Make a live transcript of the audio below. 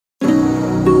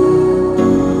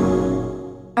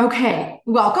Okay,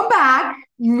 welcome back.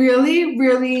 Really,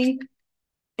 really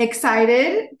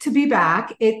excited to be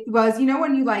back. It was,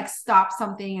 when you like stop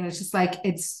something and it's just like,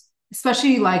 it's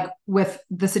especially like with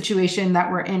the situation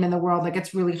that we're in the world, like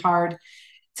it's really hard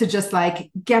to just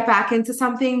like get back into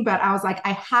something. But I was like,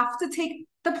 I have to take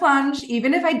the plunge,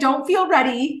 even if I don't feel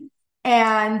ready.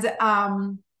 And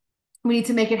we need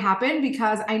to make it happen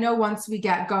because I know once we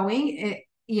get going,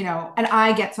 and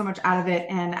I get so much out of it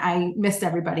and I missed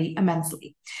everybody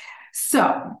immensely.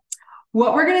 So,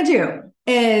 what we're going to do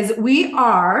is we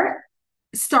are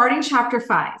starting chapter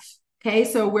 5. Okay,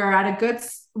 so we're at a good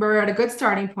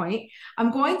starting point.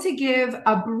 I'm going to give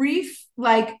a brief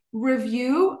like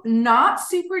review, not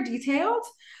super detailed,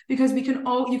 because you can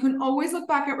always look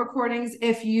back at recordings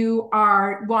if you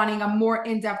are wanting a more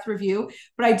in-depth review.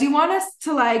 But I do want us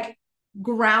to like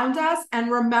ground us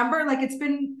and remember, like it's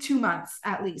been 2 months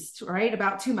at least, right?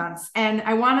 About 2 months, and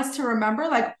I want us to remember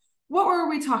like what were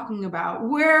we talking about?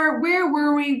 Where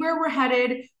were we? Where we're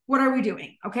headed? What are we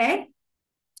doing? Okay.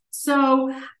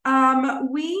 So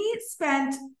we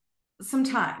spent some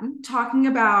time talking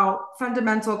about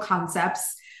fundamental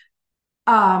concepts,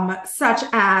 such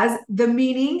as the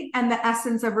meaning and the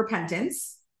essence of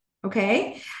repentance.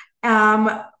 Okay. Um,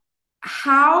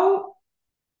 how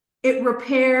it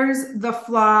repairs the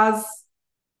flaws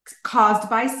caused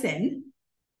by sin,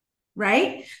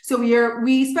 right? So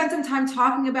we spent some time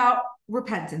talking about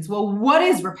repentance. Well, what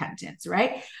is repentance,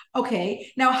 right?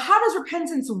 Okay, now how does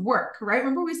repentance work, right?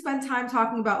 Remember we spent time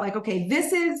talking about like, okay,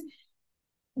 this is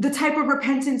the type of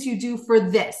repentance you do for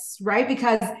this, right?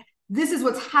 Because this is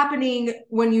what's happening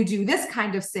when you do this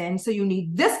kind of sin, so you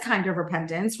need this kind of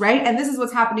repentance, right? And this is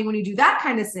what's happening when you do that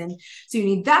kind of sin, so you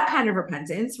need that kind of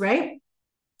repentance, right?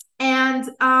 And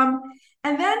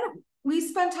then we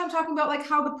spend time talking about like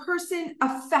how the person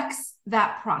affects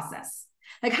that process.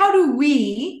 Like how do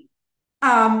we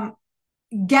um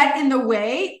get in the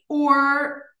way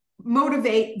or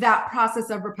motivate that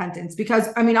process of repentance? Because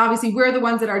I mean, obviously we're the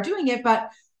ones that are doing it, but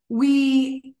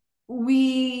we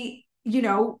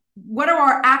what are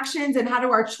our actions and how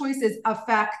do our choices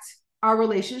affect our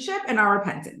relationship and our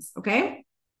repentance? Okay,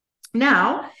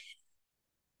 now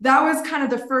that was kind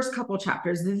of the first couple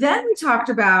chapters. Then we talked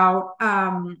about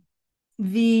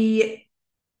the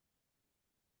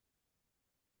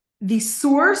the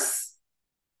source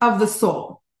of the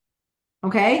soul.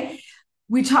 Okay,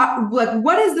 we talk like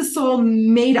what is the soul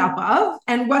made up of,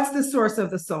 and what's the source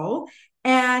of the soul,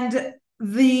 and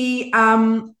the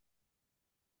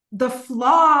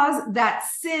flaws that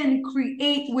sin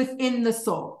create within the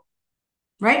soul,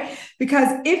 right?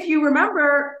 Because if you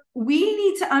remember, we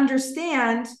need to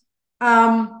understand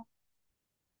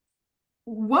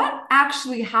what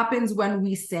actually happens when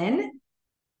we sin,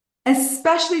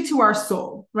 especially to our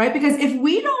soul, right? Because if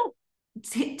we don't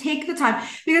take the time,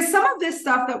 because some of this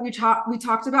stuff that we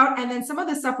talked about, and then some of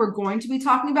the stuff we're going to be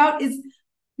talking about is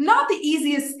not the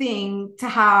easiest thing to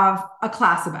have a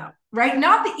class about, right?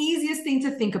 Not the easiest thing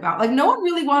to think about. Like no one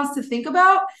really wants to think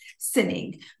about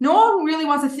sinning. No one really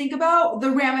wants to think about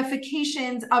the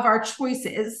ramifications of our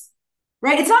choices,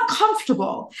 right? It's not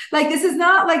comfortable. Like this is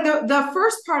not like the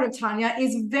first part of Tanya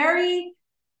is very,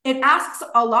 it asks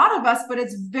a lot of us, but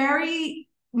it's very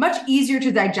much easier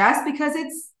to digest because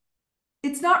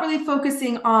it's not really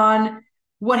focusing on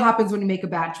what happens when you make a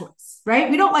bad choice,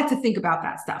 right? We don't like to think about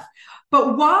that stuff.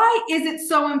 But why is it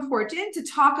so important to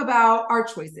talk about our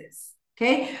choices?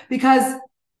 Okay? Because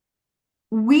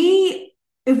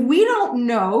if we don't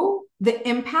know the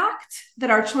impact that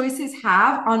our choices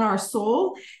have on our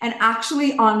soul and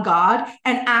actually on God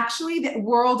and actually the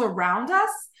world around us,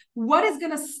 what is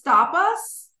going to stop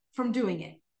us from doing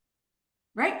it?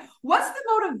 Right? What's the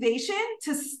motivation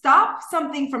to stop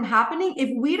something from happening if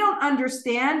we don't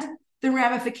understand the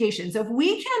ramifications? If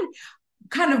we can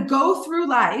kind of go through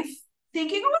life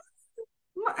thinking,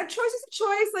 oh, a choice is a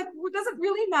choice, like it doesn't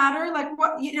really matter, like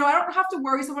what, I don't have to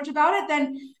worry so much about it,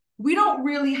 then we don't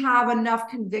really have enough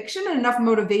conviction and enough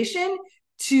motivation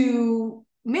to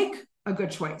make a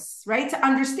good choice, right? To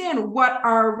understand what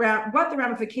the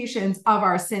ramifications of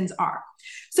our sins are.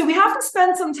 So we have to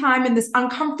spend some time in this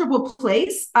uncomfortable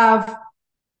place of,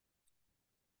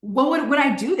 well, when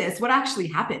I do this, what actually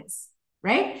happens,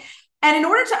 right? And in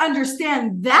order to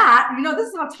understand that, this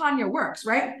is how Tanya works,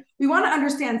 right? We want to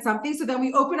understand something, so then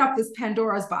we open up this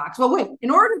Pandora's box. Well, wait, in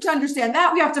order to understand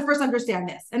that, we have to first understand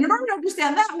this. And in order to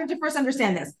understand that, we have to first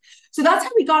understand this. So that's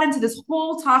how we got into this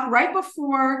whole talk right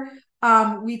before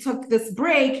we took this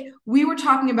break. We were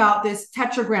talking about this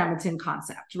tetragrammaton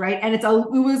concept, right? And it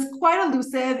was quite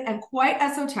elusive and quite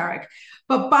esoteric.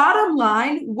 But bottom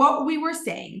line, what we were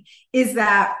saying is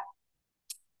that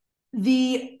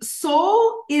the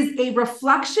soul is a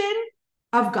reflection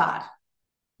of God,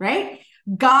 right?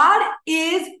 God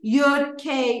is Yud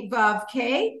K Vav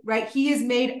K, right? He is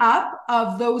made up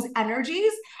of those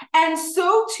energies, and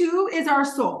so too is our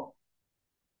soul.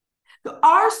 So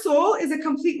our soul is a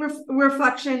complete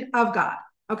reflection of God,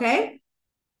 okay?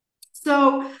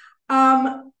 So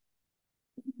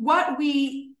what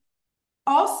we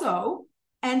also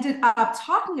ended up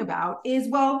talking about is,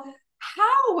 well,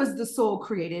 how was the soul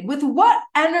created? With what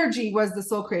energy was the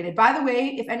soul created? By the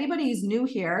way, if anybody is new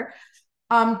here,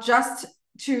 just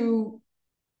to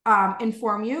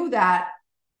inform you that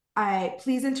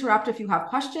please interrupt if you have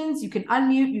questions. You can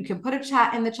unmute, you can put a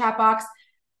chat in the chat box.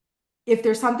 If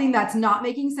there's something that's not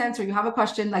making sense or you have a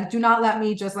question, like, do not let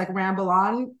me just like ramble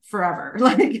on forever.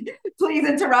 Like, please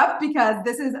interrupt, because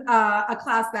this is a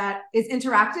class that is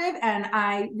interactive, and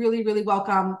I really, really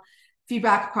welcome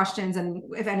feedback, questions, and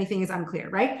if anything is unclear,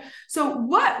 right? So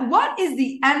what is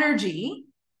the energy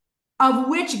of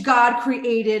which God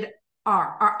created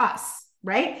our us,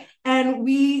 right? And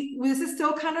this is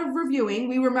still kind of reviewing.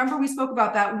 We remember we spoke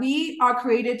about that. We are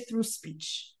created through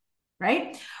speech,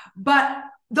 right? But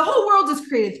the whole world is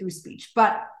created through speech,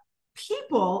 but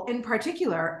people in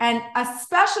particular, and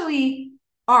especially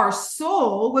our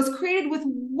soul, was created with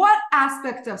what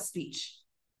aspect of speech?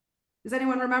 Does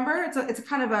anyone remember? It's a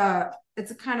kind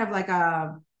of like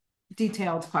a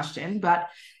detailed question, but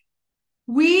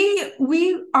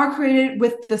we are created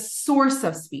with the source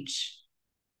of speech,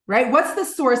 right? What's the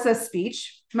source of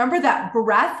speech? Remember that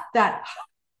breath, that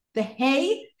the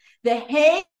hey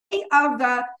of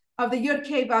the Yud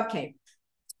K Vav K.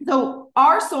 So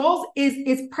our souls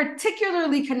is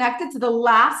particularly connected to the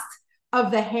last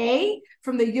of the hey,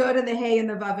 from the Yud and the hey and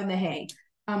the Vav and the hey.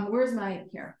 Where's my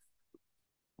here?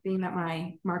 Being that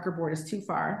my marker board is too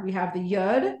far, we have the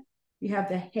Yud, we have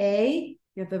the hey,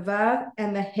 we have the Vav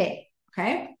and the hey.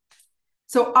 Okay.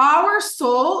 So our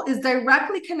soul is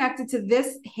directly connected to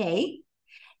this hey.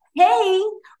 Hey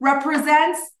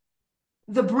represents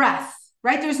the breath,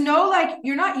 right? There's no, like,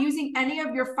 you're not using any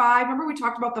of your five. Remember we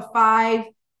talked about the five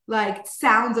like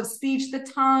sounds of speech, the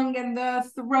tongue and the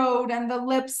throat and the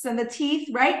lips and the teeth,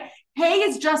 right? Hey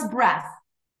is just breath,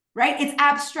 right? It's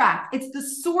abstract. It's the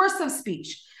source of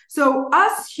speech. So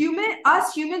us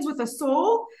humans with a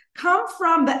soul come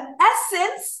from the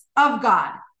essence of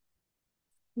God.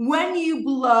 When you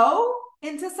blow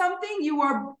into something, you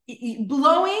are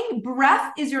blowing.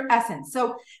 Breath is your essence.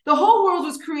 So the whole world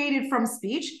was created from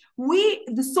speech.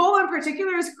 The soul in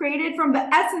particular, is created from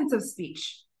the essence of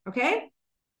speech. Okay.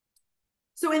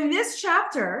 So in this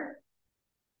chapter,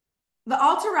 the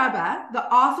Alter Rebbe, the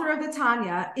author of the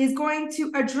Tanya, is going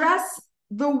to address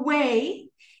the way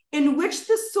in which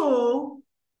the soul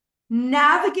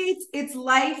navigates its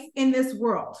life in this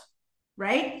world,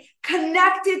 right?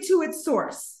 Connected to its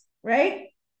source, right?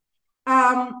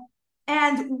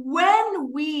 And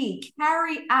when we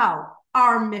carry out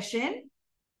our mission,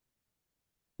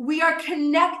 we are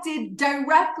connected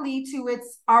directly to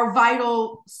our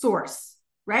vital source,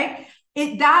 right?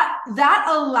 That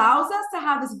allows us to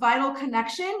have this vital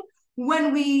connection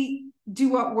when we do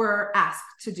what we're asked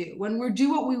to do, when we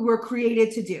do what we were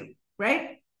created to do,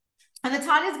 right? And the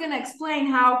Tanya is going to explain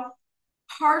how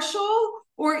partial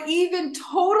or even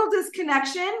total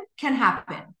disconnection can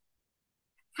happen.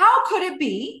 How could it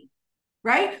be,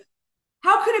 right?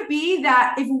 How could it be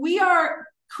that if we are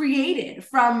created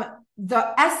from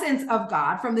the essence of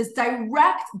God, from this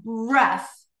direct breath,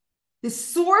 the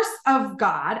source of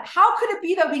God, how could it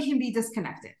be that we can be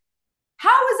disconnected?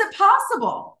 How is it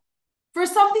possible for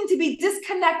something to be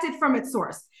disconnected from its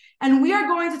source? And we are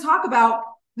going to talk about,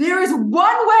 there is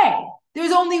one way.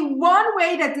 There's only one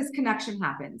way that disconnection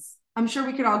happens. I'm sure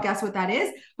we could all guess what that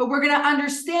is, but we're going to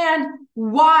understand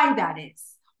why that is.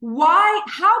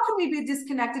 How can we be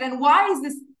disconnected? And why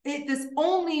is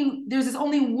there's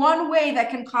only one way that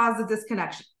can cause the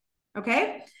disconnection.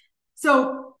 Okay.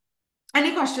 So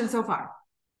any questions so far?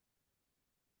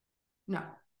 No.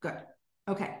 Good.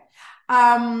 Okay.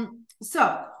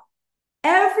 So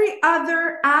every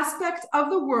other aspect of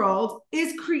the world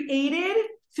is created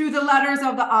through the letters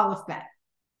of the alphabet.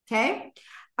 Okay.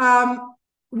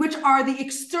 Which are the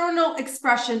external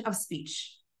expression of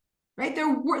speech, right?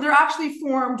 They're actually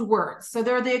formed words. So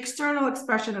they're the external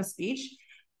expression of speech.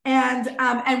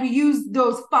 And we use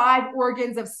those five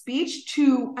organs of speech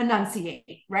to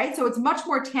enunciate, right? So it's much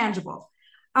more tangible.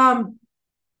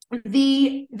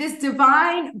 This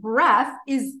divine breath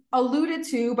is alluded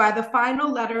to by the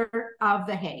final letter of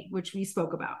the Hey, which we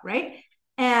spoke about, right?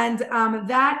 And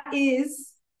that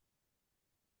is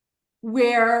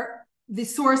where the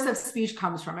source of speech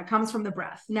comes from. It comes from the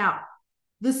breath. Now,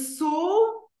 the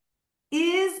soul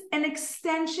is an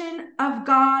extension of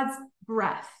God's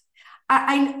breath.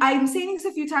 I'm saying this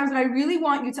a few times, but I really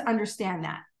want you to understand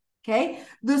that. Okay.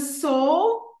 The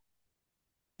soul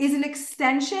is an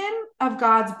extension of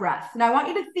God's breath. And I want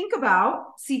you to think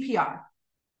about CPR.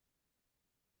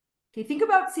 Okay. Think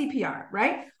about CPR,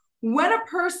 right? When a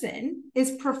person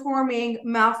is performing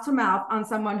mouth to mouth on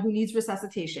someone who needs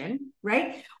resuscitation,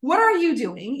 right? What are you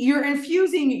doing? You're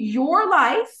infusing your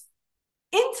life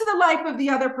into the life of the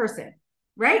other person,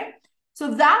 right?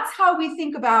 So that's how we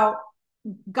think about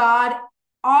God,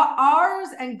 ours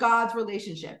and God's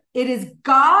relationship. It is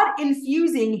God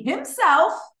infusing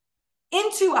himself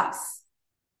into us,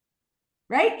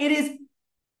 right? It is,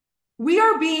 we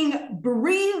are being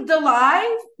breathed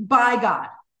alive by God.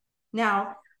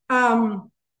 Now, I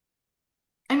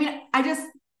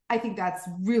think that's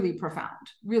really profound,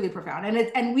 really profound.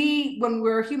 And we, when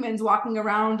we're humans walking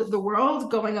around the world,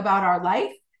 going about our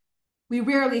life, we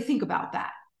rarely think about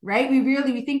that, right?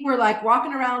 We think we're like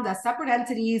walking around as separate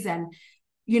entities, and,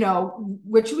 you know,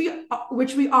 which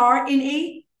we are in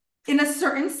a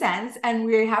certain sense, and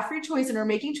we have free choice and are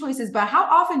making choices. But how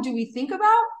often do we think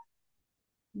about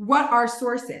what our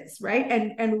source is, right?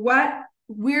 And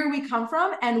where we come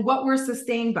from and what we're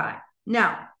sustained by.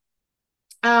 Now,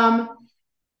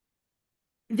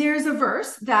 there's a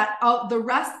verse that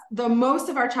the most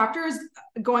of our chapter is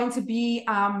going to be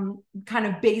kind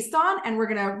of based on, and we're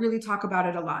going to really talk about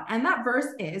it a lot. And that verse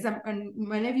is, and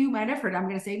many of you might have heard, I'm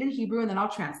going to say it in Hebrew and then I'll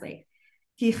translate.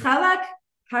 Ki chalak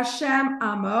Hashem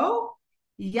amo,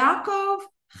 Yaakov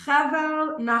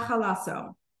chavel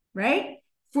nachalaso, right?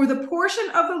 For the portion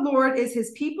of the Lord is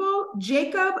his people,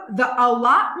 Jacob, the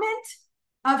allotment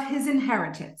of his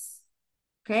inheritance.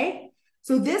 Okay?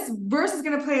 So this verse is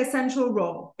going to play a central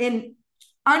role in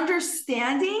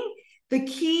understanding the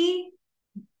key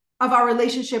of our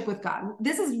relationship with God.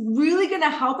 This is really going to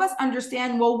help us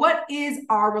understand, well, what is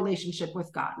our relationship with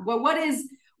God? Well, what is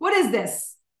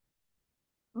this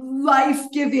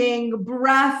life-giving,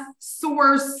 breath,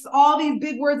 source, all these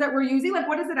big words that we're using? Like,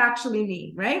 what does it actually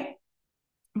mean, right?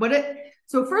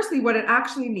 So firstly, what it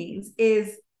actually means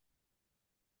is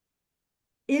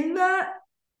in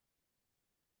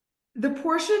the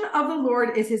portion of the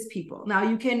Lord is his people. Now,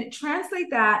 you can translate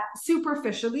that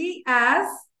superficially as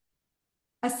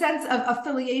a sense of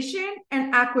affiliation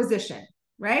and acquisition,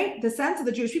 right? The sense of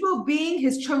the Jewish people being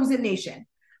his chosen nation,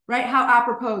 right? How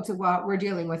apropos to what we're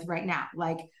dealing with right now.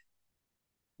 Like,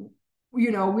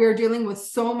 you know, we're dealing with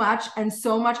so much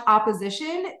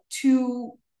opposition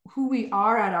to who we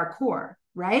are at our core,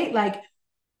 right? Like,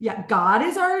 yeah, God.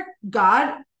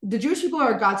 The Jewish people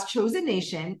are God's chosen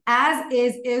nation, as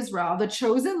is Israel, the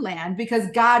chosen land,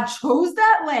 because God chose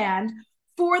that land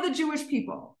for the Jewish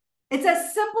people. It's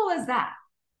as simple as that,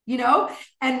 you know?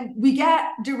 And we get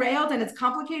derailed and it's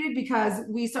complicated because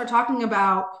we start talking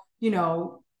about, you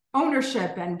know,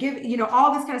 ownership and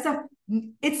all this kind of stuff.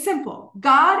 It's simple.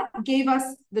 God gave us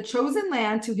the chosen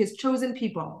land to his chosen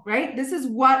people, right? This is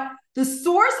what the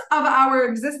source of our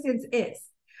existence is.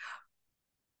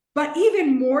 But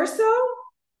even more so,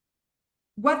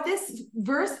 what this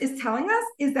verse is telling us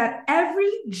is that every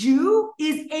Jew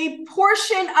is a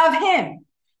portion of him.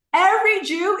 Every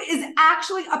Jew is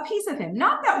actually a piece of him.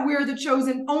 Not that we're the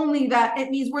chosen, only that it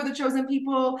means we're the chosen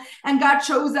people and God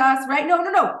chose us, right?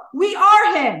 No. We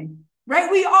are him,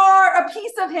 right? We are a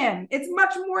piece of him. It's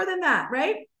much more than that,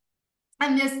 right?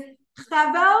 And this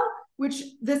chavel, which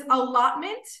this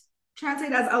allotment,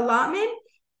 translated as allotment,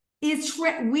 is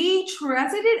we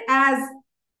translate it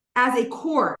as a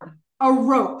cord, a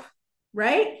rope,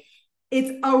 right?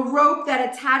 It's a rope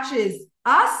that attaches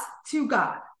us to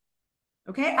God.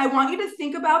 Okay, I want you to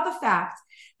think about the fact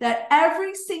that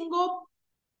every single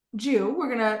Jew, we're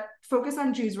going to focus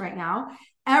on Jews right now,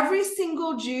 every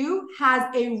single Jew has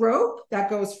a rope that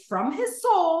goes from his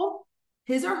soul,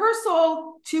 his or her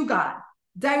soul, to God,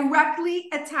 directly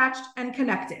attached and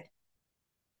connected.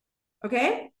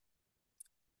 Okay?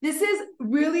 This is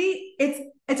really,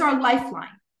 it's our lifeline.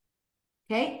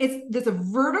 Okay? There's a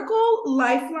vertical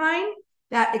lifeline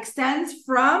that extends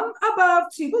from above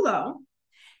to below.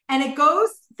 And it goes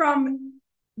from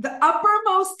the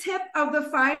uppermost tip of the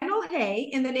final hay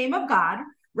in the name of God,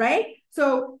 right?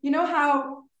 So you know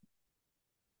how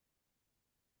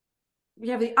we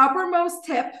have the uppermost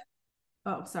tip.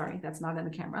 Oh, sorry, that's not in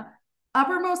the camera.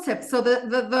 Uppermost tip. So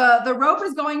the rope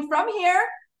is going from here,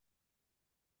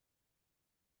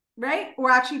 right? Or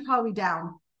actually probably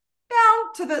down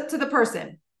to the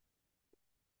person,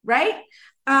 right?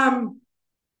 And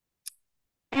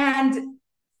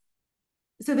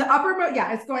so the uppermost,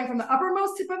 it's going from the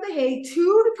uppermost tip of the hay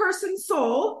to the person's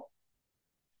soul.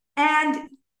 And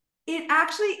it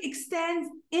actually extends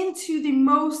into the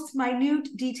most minute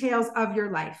details of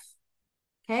your life.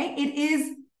 Okay. It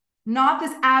is not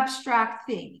this abstract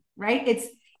thing, right? It's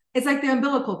like the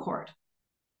umbilical cord,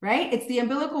 right? It's the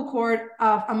umbilical cord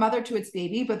of a mother to its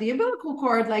baby, but the umbilical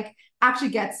cord like actually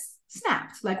gets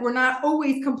snapped. Like we're not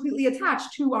always completely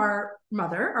attached to our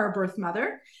mother, our birth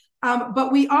mother,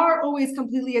 but we are always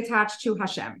completely attached to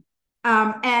Hashem.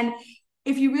 And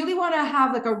if you really want to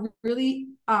have like a really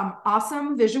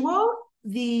awesome visual,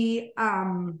 the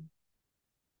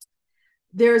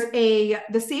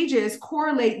sages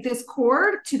correlate this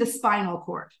cord to the spinal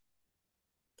cord.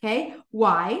 Okay,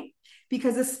 why?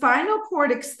 Because the spinal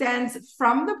cord extends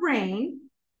from the brain,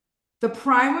 the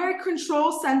primary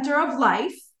control center of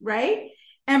life, right?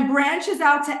 And branches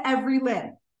out to every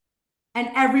limb and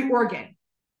every organ,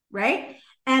 right?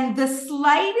 And the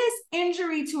slightest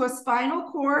injury to a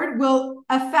spinal cord will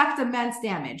affect immense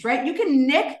damage, right? You can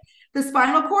nick the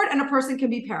spinal cord and a person can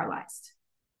be paralyzed,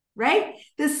 right?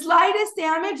 The slightest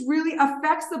damage really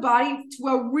affects the body to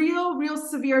a real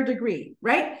severe degree,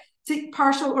 right? To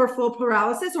partial or full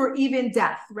paralysis or even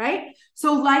death, right?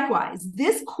 So likewise,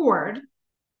 this cord,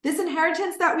 this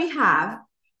inheritance that we have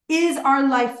is our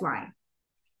lifeline,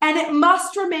 and it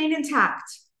must remain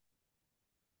intact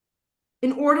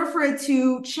in order for it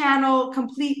to channel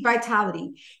complete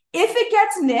vitality. If it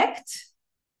gets nicked,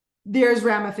 there's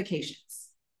ramifications.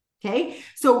 Okay.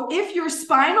 So if your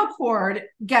physical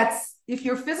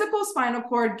spinal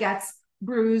cord gets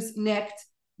bruised, nicked,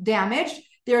 damaged,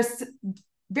 there's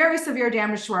very severe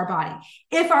damage to our body.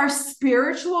 If our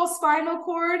spiritual spinal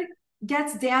cord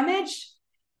gets damaged,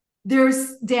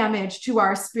 there's damage to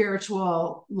our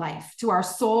spiritual life, to our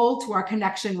soul, to our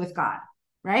connection with God,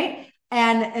 right?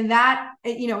 And that,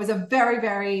 is a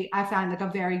very, I find like a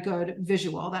very good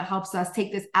visual that helps us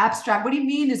take this abstract, what do you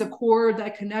mean there's a cord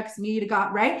that connects me to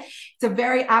God, right? It's a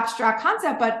very abstract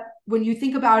concept, but when you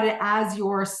think about it as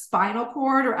your spinal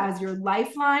cord or as your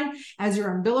lifeline, as your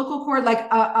umbilical cord, like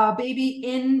a baby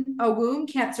in a womb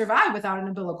can't survive without an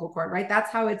umbilical cord, right? That's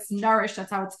how it's nourished.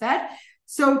 That's how it's fed.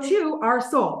 So too, our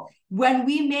soul. When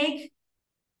we make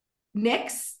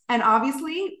nicks, and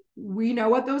obviously we know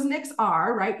what those nicks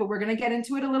are, right? But we're going to get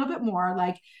into it a little bit more,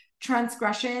 like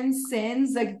transgressions,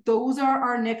 sins, like those are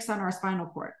our nicks on our spinal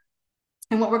cord.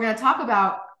 And what we're going to talk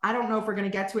about, I don't know if we're going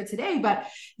to get to it today, but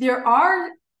there are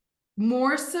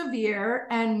more severe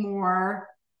and more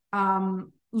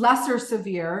lesser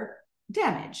severe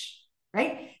damage,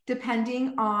 right?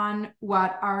 Depending on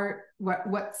what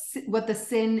the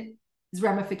sin's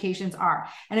ramifications are.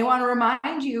 And I want to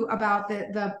remind you about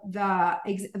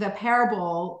the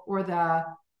parable, or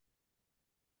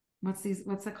what's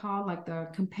it called? Like the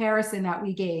comparison that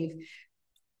we gave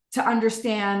to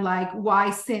understand like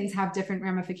why sins have different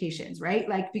ramifications, right?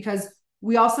 Like, because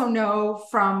we also know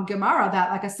from Gemara that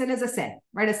like a sin is a sin,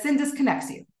 right? A sin disconnects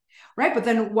you, right? But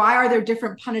then why are there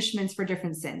different punishments for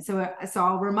different sins? So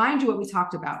I'll remind you what we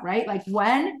talked about, right? Like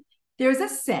when there's a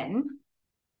sin,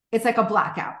 it's like a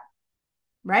blackout,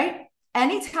 right?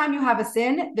 Anytime you have a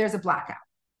sin, there's a blackout.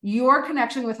 Your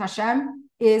connection with Hashem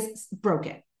is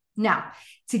broken. Now,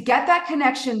 to get that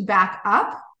connection back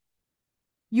up,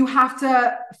 you have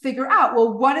to figure out,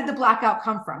 well, what did the blackout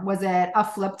come from? Was it a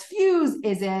flipped fuse?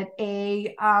 Is it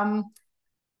a, oh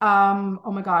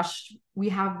my gosh, we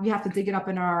have to dig it up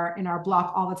in our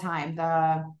block all the time.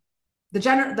 Not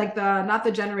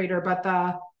the generator, but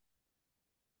the,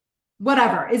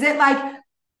 whatever. Is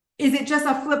it just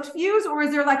a flipped fuse, or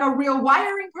is there like a real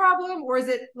wiring problem? Or is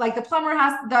it like the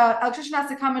electrician has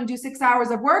to come and do 6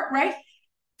 hours of work, right?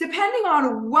 Depending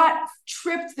on what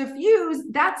tripped the fuse,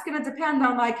 that's going to depend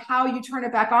on like how you turn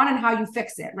it back on and how you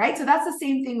fix it, right? So that's the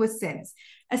same thing with sins.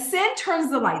 A sin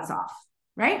turns the lights off,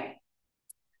 right?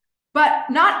 But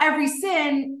not every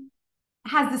sin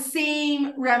has the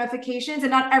same ramifications, and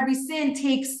not every sin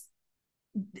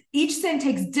each sin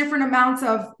takes different amounts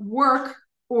of work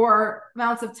or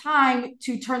amounts of time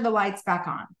to turn the lights back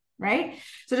on, right?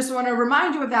 So just want to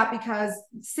remind you of that, because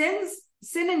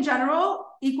sin in general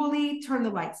equally turn the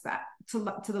lights back turn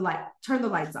the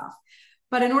lights off.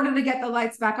 But in order to get the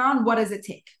lights back on, what does it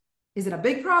take? Is it a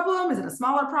big problem? Is it a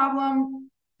smaller problem?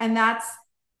 And that's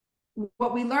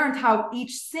what we learned, how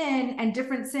each sin and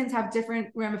different sins have different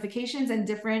ramifications and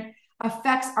different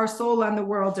affects our soul and the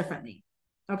world differently.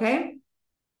 Okay.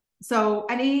 So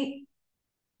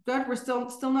good. We're still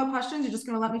no questions. You're just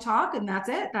going to let me talk, and that's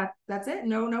it. That's it.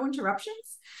 No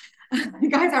interruptions. You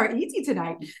guys are easy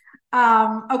tonight.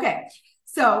 Okay.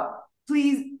 So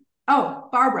please. Oh,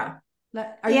 Barbara.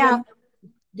 Yeah.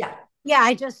 Yeah. Yeah.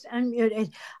 I just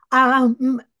unmuted.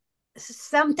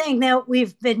 Something that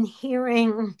we've been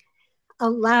hearing a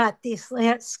lot these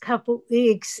last couple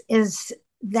weeks is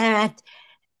that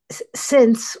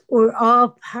since we're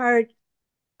all part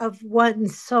of one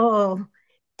soul,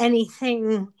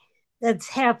 anything that's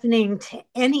happening to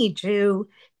any Jew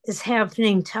is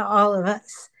happening to all of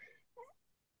us.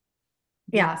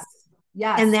 Yes.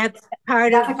 Yes. And that's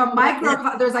part That's of like a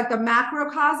micro, there's like the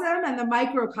macrocosm and the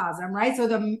microcosm, right? So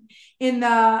in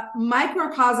the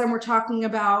microcosm, we're talking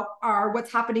about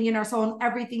what's happening in our soul, and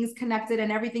everything's connected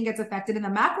and everything gets affected. In the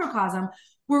macrocosm,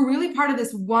 we're really part of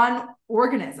this one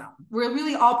organism. We're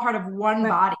really all part of one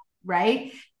body,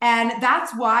 right? And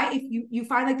that's why if you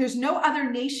find like there's no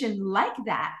other nation like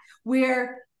that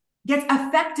where gets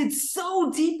affected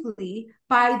so deeply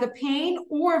by the pain,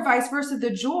 or vice versa, the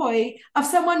joy of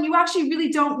someone you actually really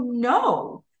don't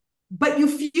know, but you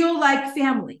feel like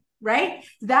family, right?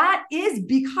 That is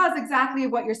because exactly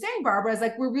of what you're saying, Barbara, is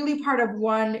like we're really part of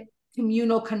one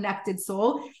communal connected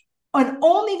soul, and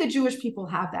only the Jewish people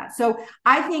have that. So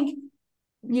I think,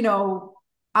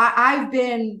 I've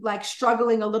been like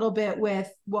struggling a little bit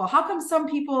with, well, how come some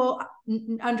people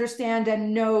understand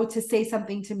and know to say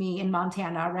something to me in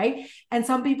Montana, right? And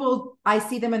some people, I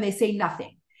see them and they say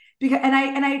nothing.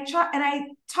 I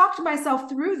talked myself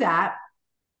through that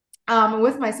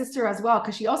with my sister as well,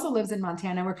 because she also lives in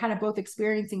Montana. We're kind of both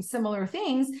experiencing similar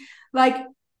things. Like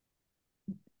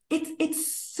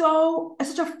it's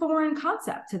such a foreign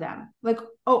concept to them. Like,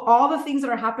 oh, all the things that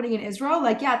are happening in Israel,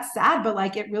 like, yeah, it's sad, but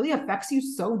like it really affects you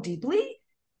so deeply.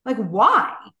 Like,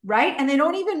 why? Right? And they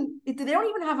don't even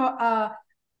have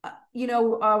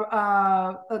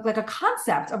like a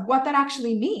concept of what that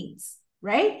actually means,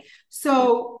 right?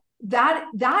 So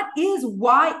that is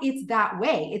why it's that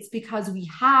way. It's because we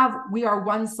are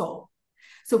one soul.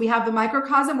 So we have the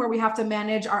microcosm where we have to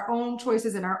manage our own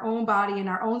choices in our own body and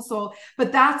our own soul.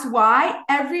 But that's why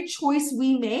every choice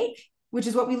we make, which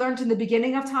is what we learned in the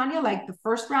beginning of Tanya, like the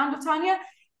first round of Tanya,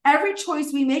 every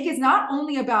choice we make is not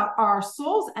only about our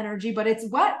soul's energy, but it's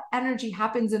what energy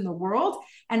happens in the world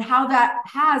and how that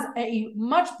has a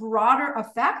much broader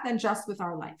effect than just with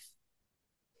our life.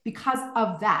 Because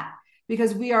of that,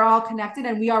 because we are all connected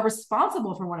and we are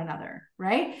responsible for one another,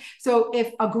 right? So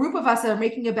if a group of us are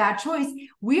making a bad choice,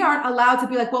 we aren't allowed to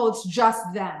be like, well, it's just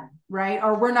them, right?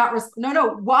 Or we're not,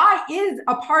 no, why is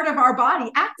a part of our body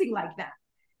acting like that?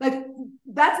 Like,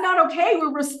 that's not okay.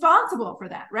 We're responsible for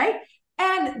that, right?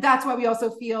 And that's why we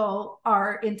also feel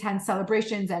our intense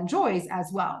celebrations and joys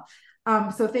as well.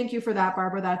 So thank you for that,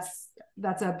 Barbara.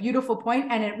 That's a beautiful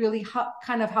point, and it really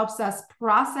kind of helps us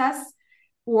process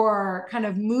or kind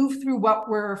of move through what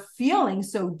we're feeling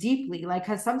so deeply. Like,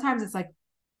 because sometimes it's like,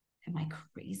 am I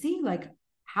crazy? Like,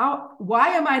 why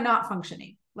am I not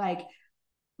functioning? Like,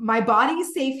 my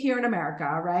body's safe here in America,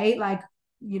 right? Like,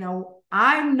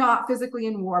 I'm not physically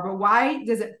in war, but why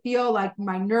does it feel like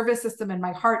my nervous system and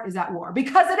my heart is at war?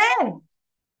 Because it is,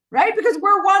 right? Because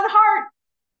we're one heart.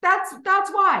 That's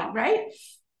why, right?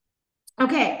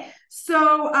 Okay.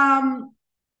 So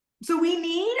we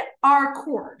need our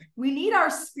cord. We need our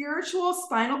spiritual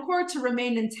spinal cord to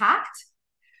remain intact,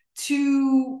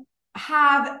 to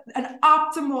have an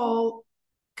optimal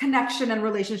connection and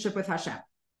relationship with Hashem.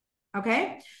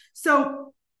 Okay?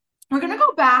 So we're going to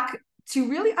go back to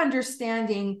really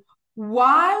understanding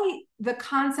why the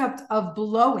concept of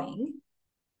blowing,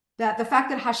 that the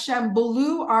fact that Hashem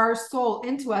blew our soul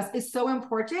into us, is so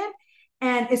important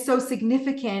and is so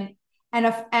significant,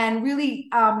 and really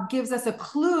gives us a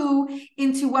clue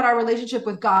into what our relationship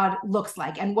with God looks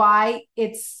like, and why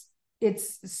it's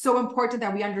so important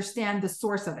that we understand the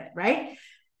source of it, right?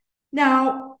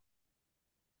 Now,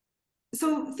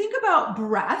 so think about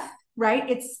breath, right?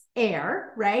 It's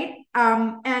air, right?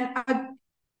 And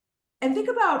think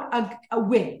about a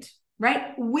wind,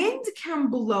 right? Wind can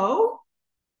blow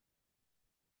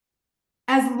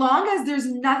as long as there's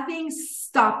nothing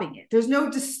stopping it. There's no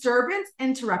disturbance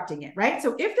interrupting it, right?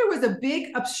 So if there was a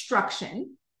big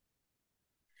obstruction,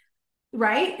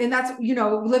 right? And that's,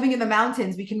 living in the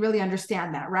mountains, we can really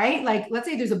understand that, right? Like, let's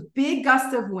say there's a big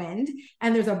gust of wind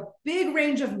and there's a big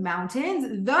range of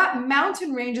mountains. That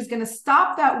mountain range is going to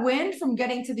stop that wind from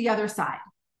getting to the other side,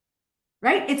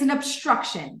 right? It's an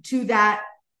obstruction to that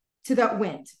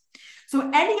wind.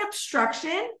 So any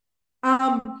obstruction,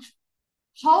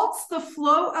 halts the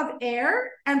flow of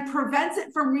air and prevents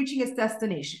it from reaching its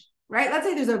destination, right? Let's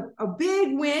say there's a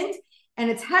big wind and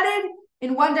it's headed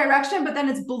in one direction, but then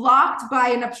it's blocked by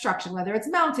an obstruction, whether it's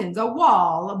mountains, a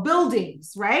wall,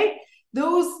 buildings, right?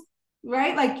 Those,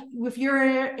 right? Like if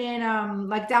you're in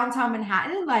like downtown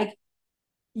Manhattan, like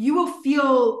you will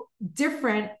feel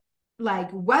different like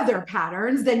weather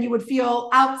patterns than you would feel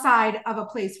outside of a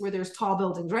place where there's tall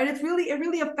buildings, right? It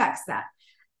really affects that.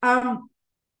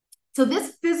 So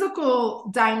this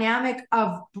physical dynamic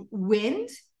of wind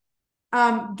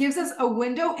gives us a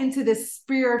window into this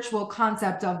spiritual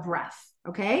concept of breath,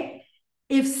 okay?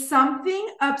 If something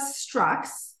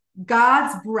obstructs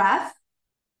God's breath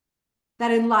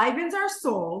that enlivens our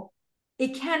soul,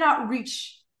 it cannot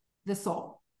reach the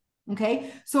soul,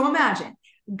 okay? So imagine,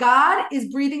 God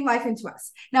is breathing life into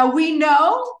us. Now, we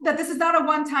know that this is not a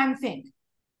one-time thing,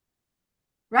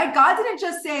 right? God didn't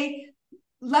just say,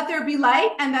 let there be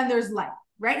light, and then there's light,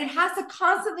 right? It has to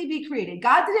constantly be created.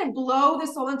 God didn't blow the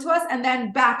soul into us and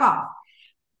then back off.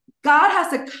 God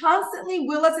has to constantly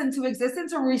will us into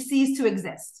existence or we cease to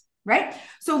exist, right?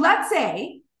 So let's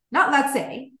say,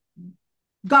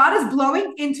 God is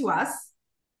blowing into us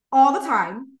all the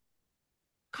time,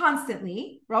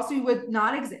 constantly, or else we would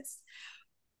not exist.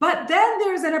 But then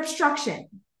there's an obstruction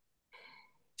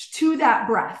to that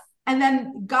breath. And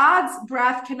then God's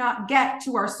breath cannot get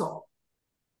to our soul.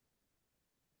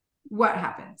 What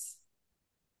happens?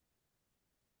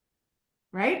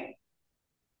 Right?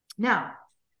 Now,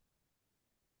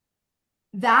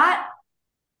 that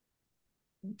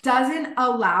doesn't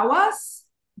allow us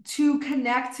to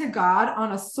connect to God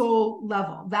on a soul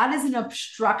level. That is an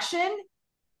obstruction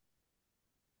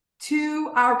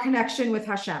to our connection with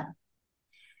Hashem.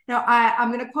 Now,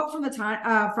 I'm going to quote from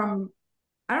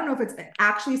I don't know if it's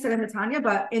actually said in the Tanya,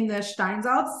 but in the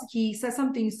Steinsaltz, he says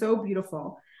something so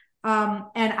beautiful. And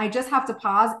I just have to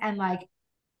pause and like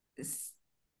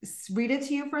read it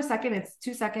to you for a second. It's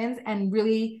 2 seconds and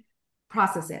really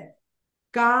process it.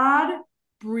 God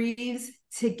breathes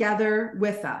together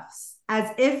with us as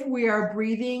if we are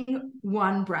breathing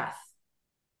one breath.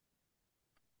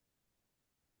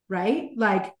 Right?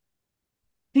 Like,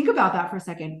 think about that for a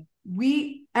second.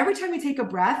 Every time we take a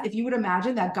breath, if you would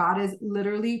imagine that God is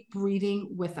literally breathing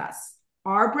with us,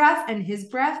 our breath and his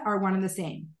breath are one and the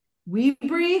same. We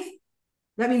breathe,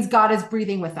 that means God is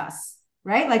breathing with us,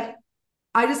 right? Like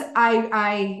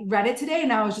I read it today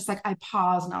and I was just like, I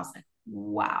paused and I was like,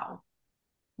 wow,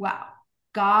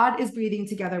 God is breathing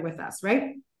together with us,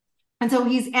 right? And so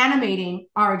he's animating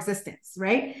our existence,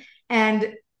 right?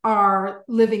 And our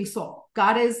living soul.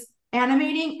 God is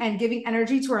animating and giving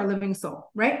energy to our living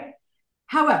soul, right?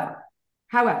 However,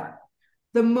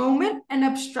 the moment an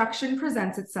obstruction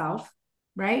presents itself,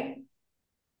 right?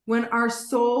 When our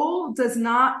soul does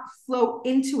not flow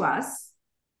into us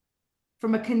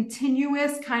from a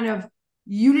continuous kind of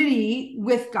unity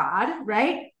with God,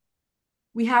 right?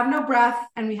 We have no breath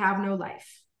and we have no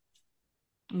life.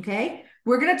 Okay?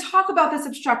 We're going to talk about this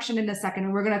obstruction in a second,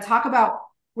 and we're going to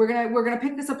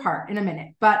pick this apart in a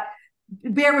minute, but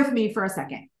bear with me for a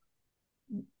second.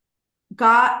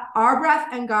 Our breath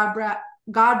and God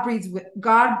breathes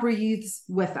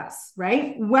with us,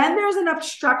 right? When there's an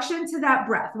obstruction to that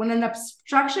breath, when an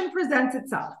obstruction presents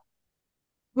itself,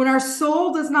 when our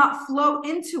soul does not flow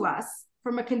into us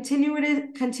from a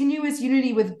continuous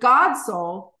unity with God's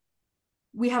soul,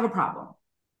 we have a problem.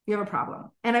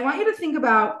 And I want you to think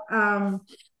about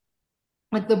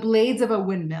like the blades of a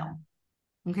windmill,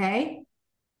 okay?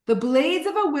 The blades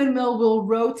of a windmill will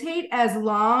rotate as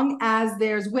long as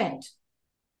there's wind,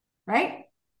 right?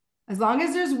 As long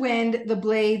as there's wind, the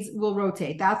blades will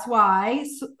rotate. That's why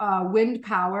wind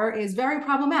power is very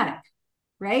problematic,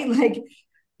 right? Like,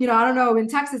 I don't know, in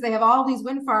Texas, they have all these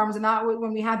wind farms, and that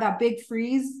when we had that big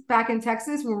freeze back in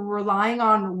Texas, we were relying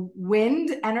on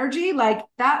wind energy, like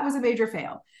that was a major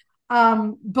fail.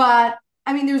 But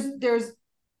I mean, there's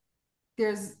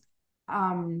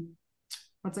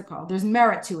what's it called? There's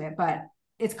merit to it, but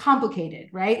it's complicated,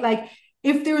 right? Like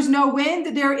if there's no wind,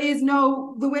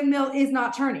 the windmill is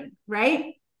not turning,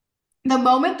 right? The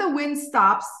moment the wind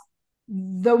stops,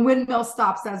 the windmill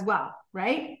stops as well,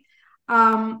 right?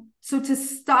 So to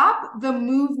stop the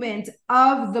movement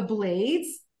of the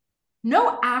blades,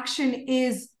 no action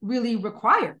is really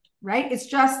required, right? It's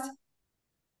just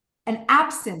an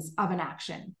absence of an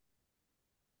action,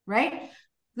 right?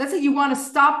 Let's say you want to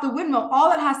stop the windmill. All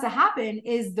that has to happen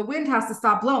is the wind has to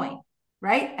stop blowing,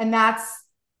 right? And that's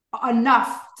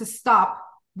enough to stop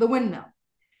the windmill.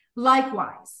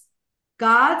 Likewise,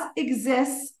 God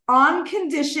exists on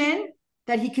condition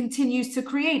that he continues to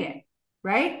create it,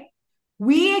 right?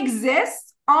 We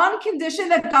exist on condition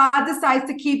that God decides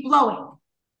to keep blowing,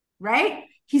 right?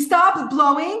 He stops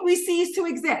blowing, we cease to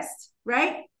exist,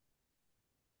 right?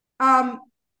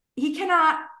 He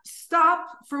cannot stop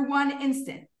for one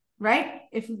instant, right?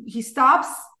 If he stops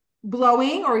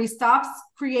blowing or he stops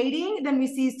creating, then we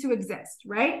cease to exist,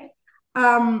 right?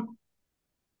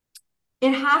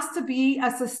 It has to be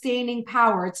a sustaining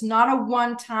power. It's not a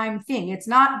one-time thing. It's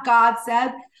not God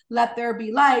said, let there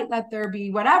be light, let there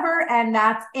be whatever, and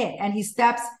that's it. And he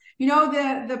steps,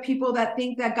 the people that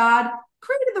think that God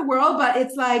created the world, but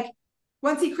it's like,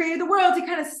 once he created the world, he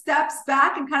kind of steps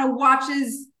back and kind of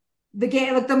watches the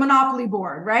game, like the Monopoly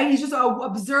board, right? He's just an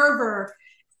observer,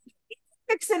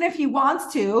 fixing if he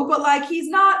wants to, but like he's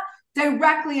not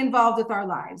directly involved with our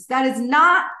lives. That is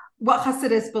not what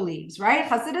Hasidus believes, right?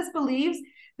 Hasidus believes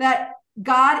that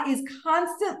God is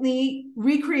constantly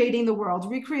recreating the world,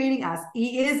 recreating us.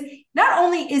 He is, not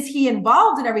only is he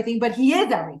involved in everything, but he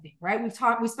is everything, right? We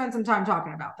spent some time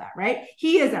talking about that, right?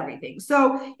 He is everything.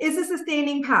 So it's a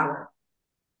sustaining power.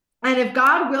 And if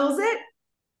God wills it,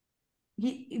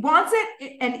 he wants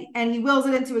it and he wills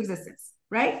it into existence,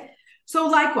 right? So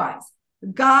likewise,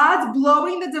 God's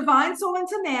blowing the divine soul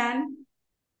into man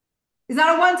is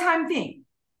not a one-time thing,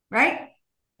 right?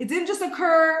 It didn't just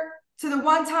occur to the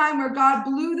one time where God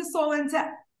blew the soul into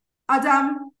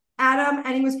Adam,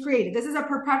 and he was created. This is a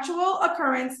perpetual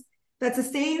occurrence that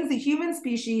sustains the human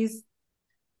species,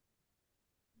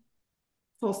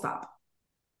 full stop,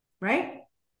 right?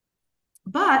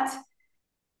 But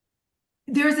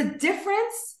there's a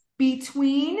difference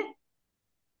between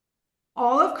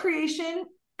all of creation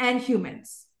and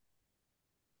humans.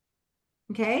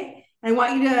 Okay? And I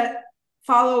want you to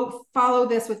follow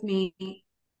this with me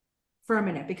for a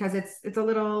minute, because it's a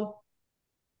little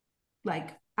like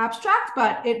abstract,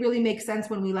 but it really makes sense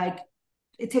when we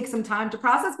it takes some time to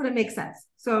process, but it makes sense.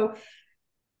 So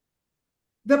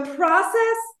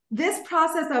this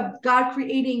process of God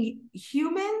creating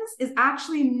humans is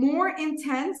actually more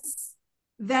intense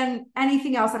than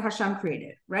anything else that Hashem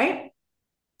created, right?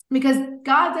 Because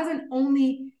God it's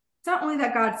not only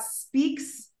that God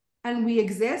speaks and we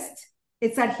exist,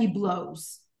 it's that he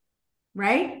blows,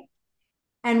 right?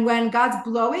 And when God's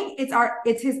blowing,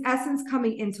 it's his essence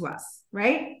coming into us,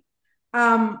 right?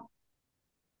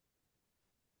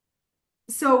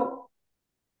 So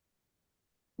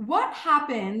what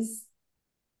happens,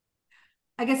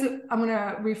 I guess I'm going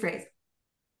to rephrase.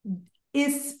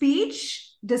 Does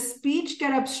speech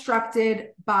get obstructed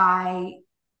by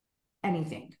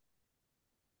anything?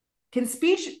 Can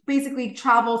speech basically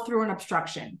travel through an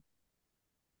obstruction?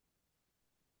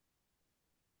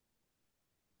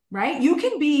 Right? You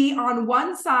can be on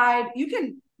one side, you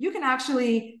can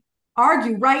actually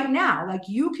argue right now, like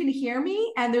you can hear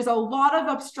me and there's a lot of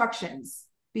obstructions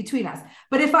between us.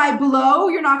 But if I blow,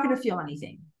 you're not going to feel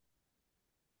anything.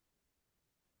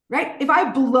 Right? If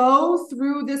I blow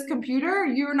through this computer,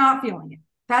 you're not feeling it.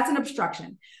 That's an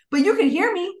obstruction. But you can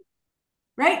hear me,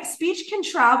 right? Speech can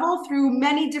travel through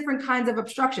many different kinds of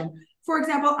obstruction. For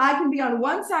example, I can be on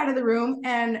one side of the room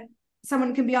and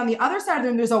someone can be on the other side of the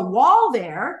room. There's a wall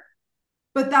there,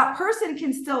 but that person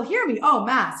can still hear me. Oh,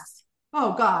 masks.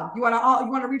 Oh God, you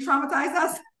want to re-traumatize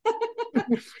us?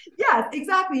 Yes,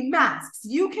 exactly. Masks.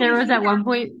 There was at one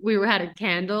point we had a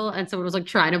candle and someone was like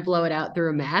trying to blow it out through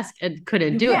a mask and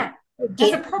couldn't do it.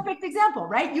 That's a perfect example,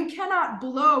 right? You cannot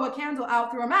blow a candle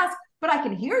out through a mask, but I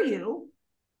can hear you,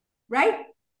 right?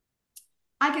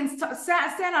 I can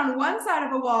stand on one side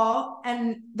of a wall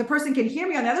and the person can hear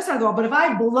me on the other side of the wall. But if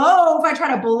I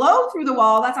try to blow through the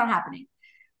wall, that's not happening.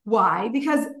 Why?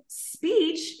 Because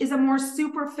speech is a more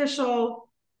superficial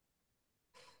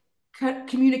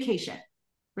communication,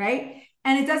 right?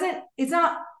 And it's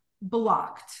not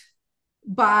blocked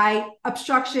by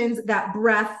obstructions that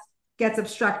breath gets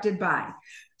obstructed by.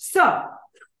 So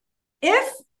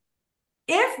if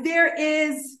there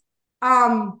is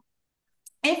an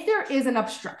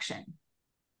obstruction,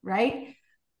 right?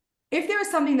 If there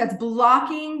is something that's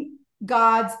blocking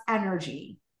God's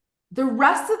energy, the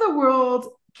rest of the world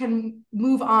can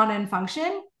move on and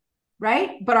function,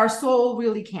 right? But our soul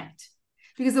really can't,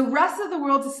 because the rest of the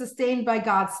world is sustained by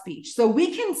God's speech. So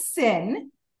we can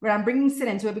sin, right? I'm bringing sin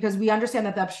into it because we understand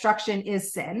that the obstruction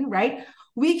is sin, right?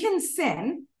 We can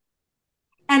sin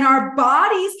and our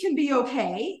bodies can be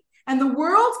okay and the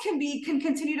world can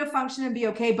continue to function and be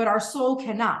okay, but our soul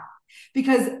cannot,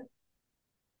 because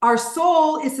our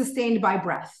soul is sustained by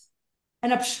breath.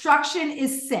 An obstruction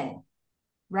is sin,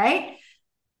 right?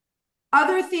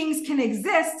 Other things can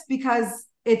exist because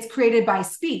it's created by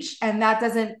speech, and that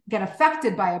doesn't get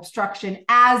affected by obstruction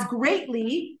as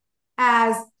greatly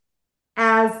as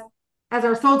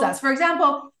our soul does. For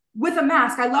example, with a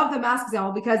mask, I love the mask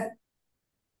example because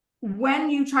when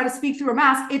you try to speak through a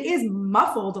mask, it is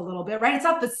muffled a little bit, right? It's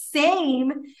not the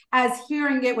same as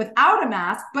hearing it without a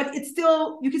mask, but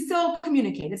you can still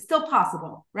communicate. It's still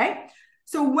possible, right?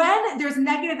 So when there's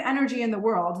negative energy in the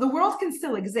world can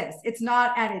still exist. It's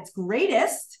not at its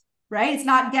greatest, right? It's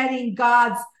not getting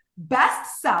God's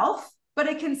best self, but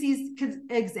it can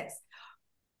exist.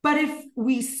 But if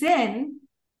we sin,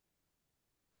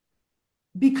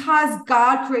 because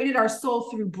God created our soul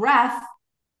through breath,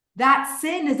 that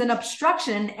sin is an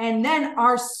obstruction, and then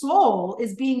our soul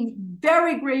is being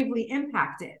very gravely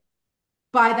impacted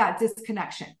by that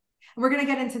disconnection. And we're going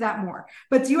to get into that more.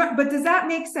 But does that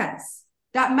make sense?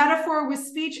 That metaphor with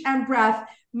speech and breath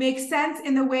makes sense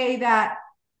in the way that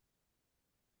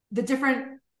the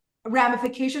different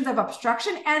ramifications of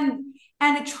obstruction, and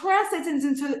it translates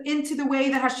into the way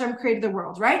that Hashem created the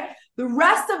world, right? The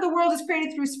rest of the world is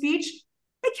created through speech.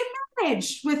 It can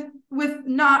manage with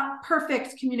not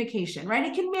perfect communication, right?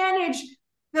 It can manage.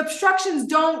 The obstructions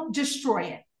don't destroy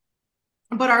it.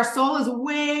 But our soul is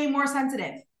way more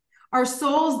sensitive. Our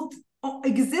soul's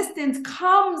existence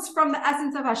comes from the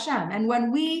essence of Hashem. And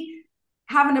when we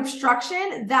have an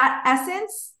obstruction, that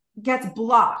essence gets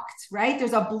blocked, right?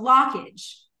 There's a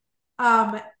blockage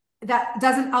that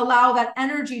doesn't allow that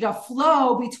energy to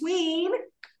flow between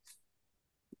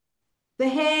the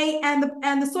hay and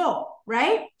the soul,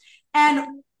 right?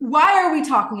 And why are we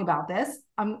talking about this?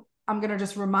 I'm going to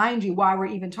just remind you why we're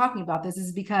even talking about this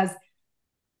is because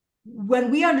when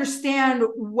we understand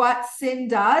what sin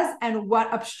does and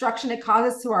what obstruction it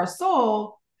causes to our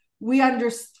soul,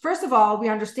 first of all, we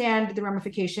understand the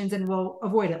ramifications and we'll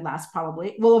avoid it less,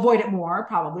 probably. We'll avoid it more,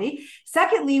 probably.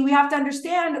 Secondly, we have to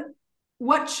understand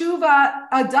what tshuva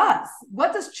does.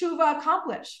 What does tshuva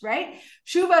accomplish, right?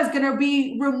 Tshuva is going to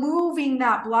be removing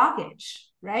that blockage,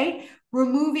 right?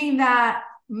 Removing that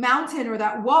mountain or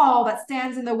that wall that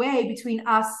stands in the way between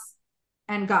us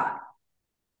and God.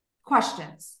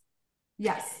 Questions?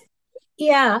 Yes.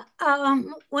 Yeah.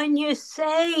 When you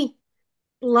say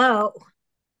blow,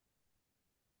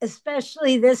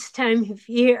 especially this time of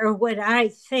year, what I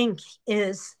think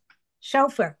is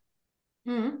shofar.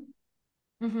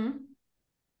 Mm-hmm. Mm-hmm.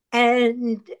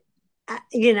 And,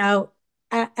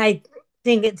 I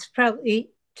think it's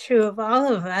probably true of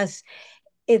all of us.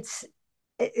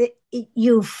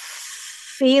 You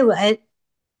feel it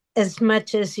as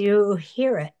much as you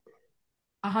hear it.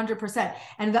 100%.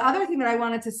 And the other thing that I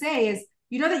wanted to say is,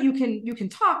 that you can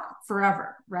talk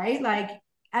forever, right? Like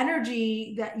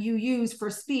energy that you use for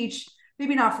speech,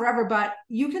 maybe not forever, but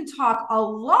you can talk a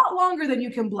lot longer than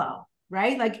you can blow,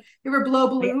 right? Like you ever blow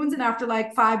balloons and after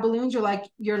like 5 balloons,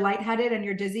 you're lightheaded and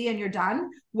you're dizzy and you're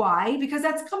done. Why? Because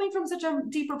that's coming from such a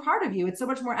deeper part of you. It's so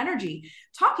much more energy.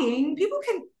 Talking,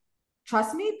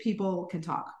 trust me, people can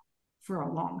talk for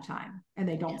a long time and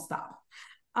they don't stop.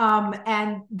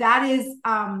 And that is,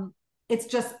 it's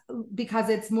just because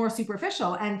it's more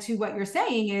superficial. And to what you're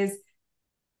saying is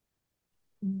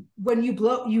when you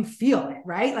blow, you feel it,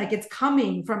 right? Like it's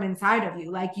coming from inside of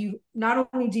you. Like you, not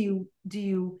only do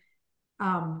you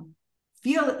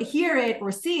hear it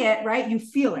or see it, right? You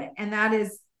feel it. And that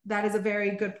is a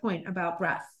very good point about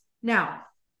breath. Now,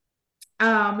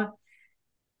 I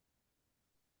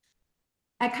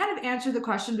kind of answered the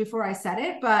question before I said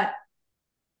it, but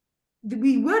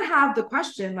we would have the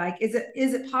question, like, is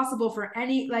it possible for how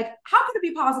could it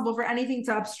be possible for anything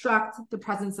to obstruct the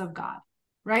presence of God,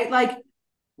 right? Like,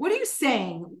 what are you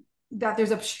saying that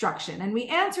there's obstruction? And we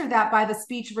answer that by the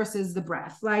speech versus the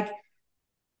breath. Like,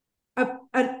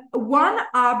 one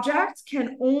object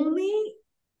can only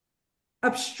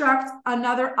obstruct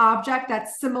another object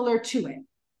that's similar to it,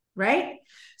 right?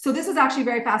 So this is actually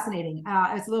very fascinating.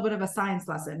 It's a little bit of a science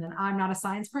lesson, and I'm not a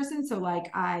science person, so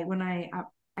like I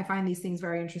find these things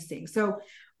very interesting. So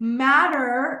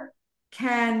matter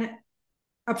can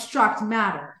obstruct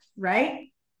matter,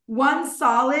 right? One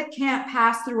solid can't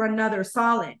pass through another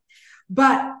solid,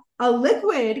 but a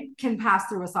liquid can pass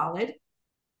through a solid,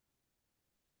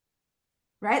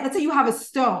 right? Let's say you have a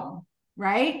stone,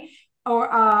 right? Or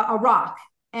a rock,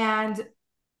 and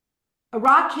a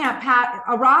rock and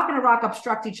a rock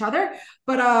obstruct each other,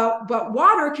 but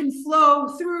water can flow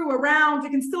through, around, it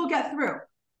can still get through.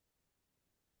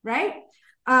 Right?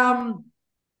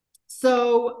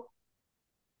 So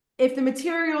if the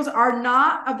materials are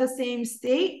not of the same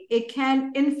state, it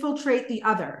can infiltrate the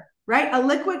other, right? A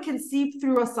liquid can seep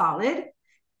through a solid.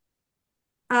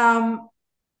 And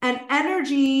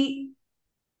energy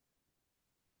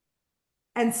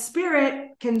and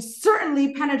spirit can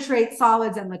certainly penetrate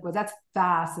solids and liquids. That's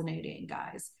fascinating,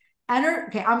 guys.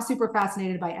 Okay, I'm super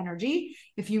fascinated by energy.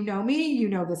 If you know me, you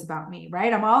know this about me,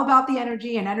 right? I'm all about the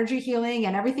energy and energy healing,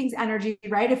 and everything's energy,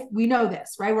 right? If we know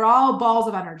this, right? We're all balls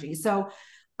of energy. So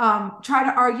try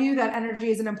to argue that energy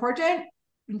isn't important.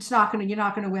 You're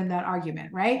not gonna win that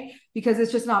argument, right? Because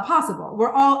it's just not possible.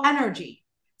 We're all energy.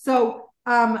 So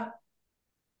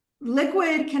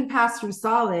liquid can pass through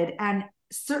solid, and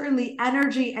certainly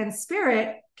energy and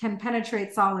spirit can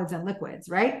penetrate solids and liquids,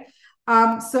 right?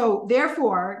 So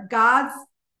therefore, God's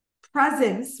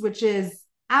presence, which is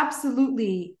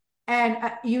absolutely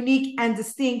and unique and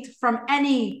distinct from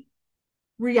any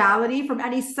reality, from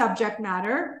any subject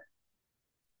matter,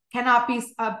 cannot be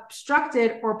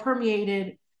obstructed or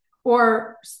permeated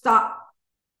or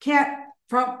can't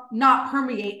not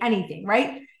permeate anything,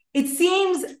 right? It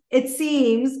seems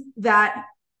that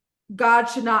God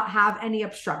should not have any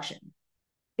obstruction.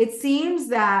 It seems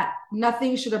that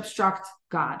nothing should obstruct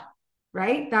God,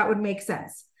 right? That would make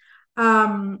sense.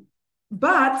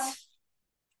 But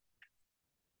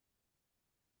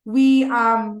we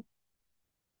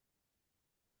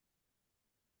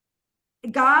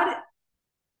God,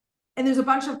 and there's a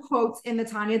bunch of quotes in the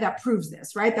Tanya that proves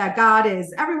this, right? That God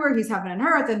is everywhere, he's heaven and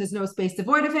earth, and there's no space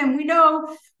devoid of him. We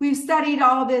know, we've studied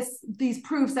all these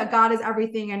proofs that God is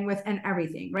everything and within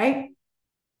everything, right?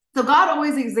 So God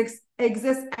always exists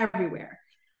everywhere.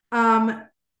 So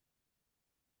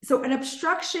an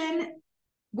obstruction,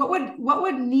 what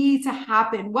would need to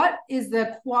happen? What's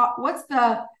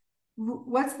the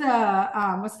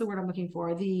word I'm looking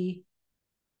for?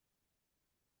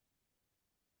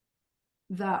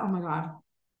 Oh my God,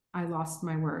 I lost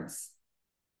my words.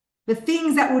 The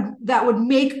things that would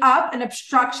make up an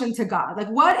obstruction to God. Like,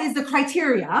 what is the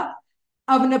criteria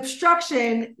of an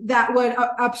obstruction that would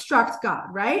obstruct God,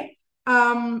 right?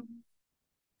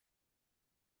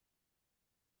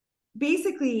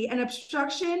 Basically, an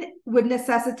obstruction would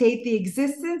necessitate the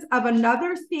existence of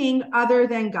another thing other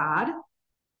than God.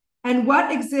 And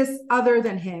what exists other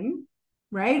than him,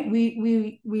 right?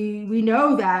 We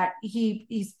know that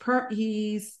he's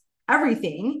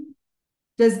everything.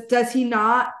 Does he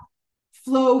not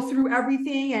flow through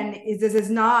everything? And is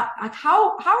not like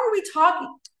how are we talking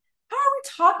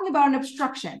about an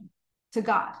obstruction to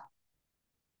God?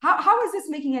 How is this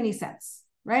making any sense,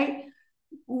 right?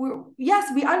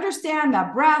 Yes, we understand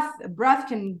that breath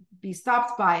can be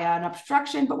stopped by an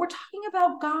obstruction, but we're talking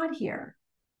about God here.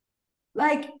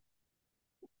 Like,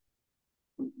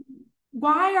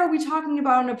 why are we talking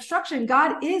about an obstruction?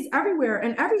 God is everywhere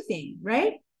and everything,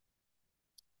 right?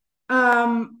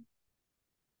 And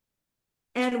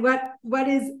what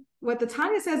the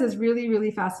Tanya says is really,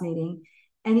 really fascinating.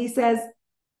 And he says,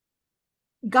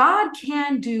 God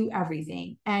can do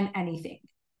everything and anything,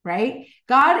 right?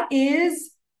 God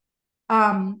is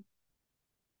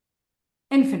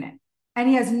infinite, and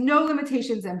he has no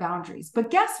limitations and boundaries.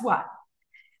 But guess what?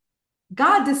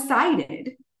 God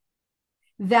decided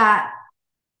that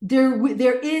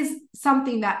there is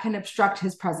something that can obstruct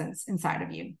his presence inside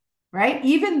of you, right?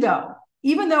 Even though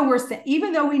we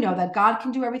know that God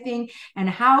can do everything, and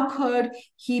how could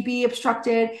he be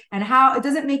obstructed, and how it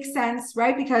doesn't make sense,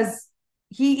 right? Because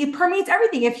it permeates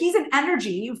everything. If he's an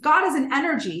energy, if God is an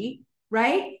energy,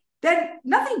 right, then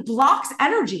nothing blocks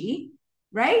energy,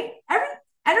 right? Every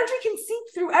energy can seep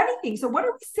through anything. So what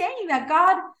are we saying? That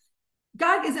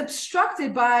God is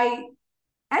obstructed by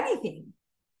anything?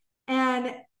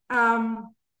 And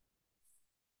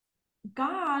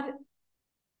God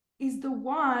is the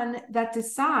one that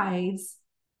decides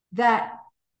that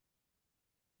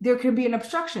there can be an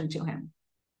obstruction to him.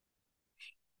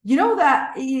 You know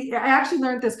that I actually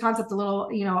learned this concept a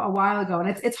while ago, and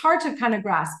it's hard to kind of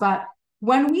grasp. But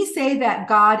when we say that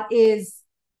God is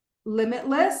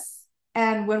limitless,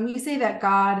 and when we say that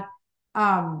God,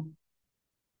 that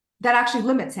actually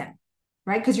limits him,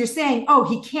 right? Because you're saying, oh,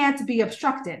 he can't be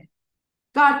obstructed.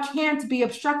 God can't be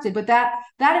obstructed, but that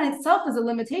in itself is a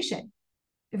limitation.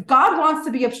 If God wants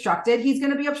to be obstructed, he's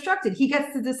going to be obstructed. He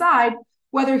gets to decide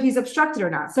whether he's obstructed or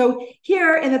not. So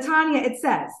here in the Tanya, it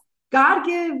says, God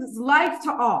gives life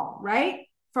to all, right?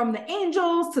 From the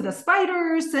angels to the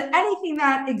spiders to anything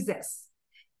that exists.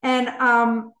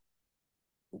 And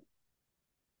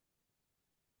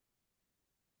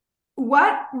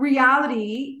what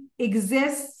reality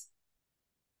exists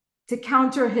to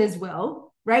counter his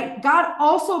will, right? God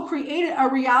also created a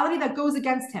reality that goes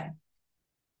against him.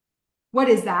 What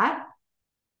is that?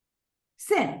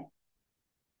 Sin.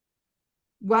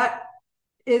 What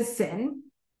is sin?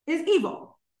 Is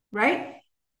evil, right?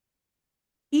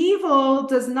 Evil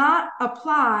does not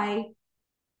apply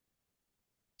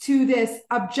to this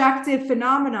objective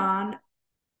phenomenon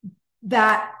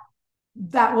that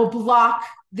will block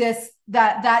this,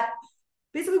 that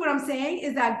basically what I'm saying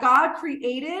is that God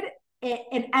created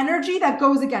an energy that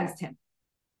goes against him.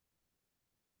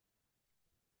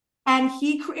 And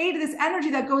he created this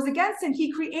energy that goes against him.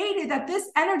 He created that this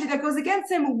energy that goes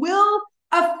against him will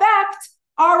affect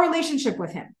our relationship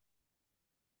with him.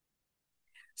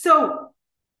 So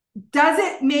does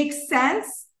it make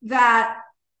sense that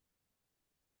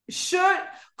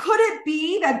could it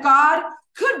be that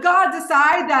could God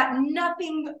decide that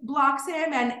nothing blocks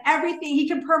him and everything, he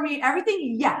can permeate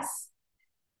everything? Yes.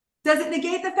 Does it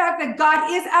negate the fact that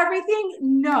God is everything?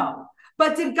 No.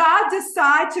 But did God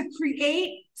decide to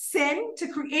create sin, to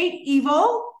create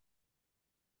evil?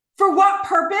 For what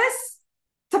purpose?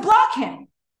 To block him,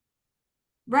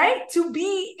 right? To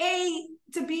be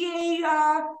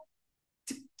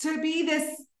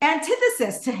this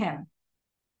antithesis to him.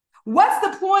 What's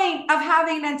the point of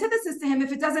having an antithesis to him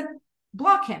if it doesn't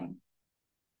block him,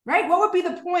 right? What would be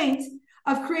the point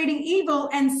of creating evil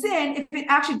and sin if it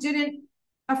actually didn't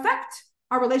affect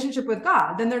our relationship with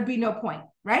God? Then there'd be no point,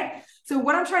 right? So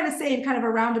what I'm trying to say in kind of a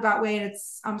roundabout way, and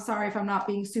I'm sorry if I'm not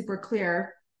being super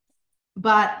clear,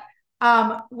 but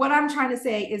what I'm trying to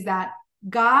say is that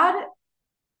God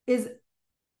is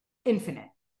infinite,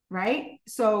 right?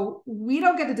 So we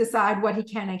don't get to decide what he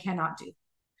can and cannot do.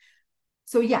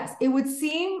 So yes, it would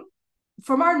seem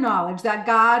from our knowledge that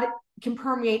God can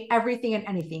permeate everything and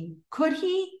anything. Could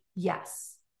he?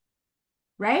 Yes.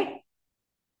 Right?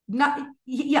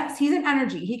 Yes, he's an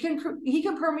energy. He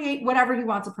can permeate whatever he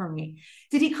wants to permeate.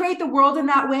 Did he create the world in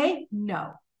that way?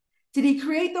 No. Did he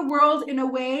create the world in a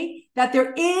way that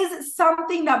there is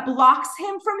something that blocks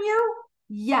him from you?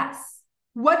 Yes.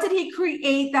 What did he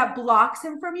create that blocks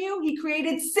him from you? He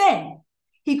created sin.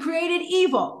 He created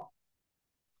evil.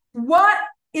 What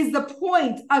is the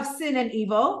point of sin and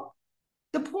evil?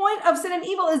 The point of sin and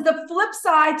evil is the flip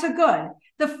side to good,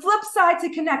 the flip side to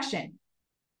connection.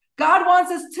 God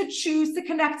wants us to choose to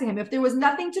connect to him. If there was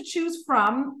nothing to choose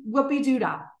from,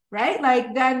 whoopie-doo-dah, right?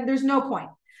 Like, then there's no point.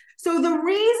 So the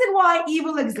reason why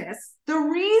evil exists, the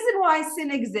reason why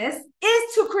sin exists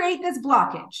is to create this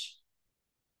blockage,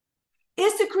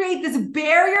 is to create this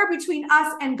barrier between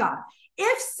us and God.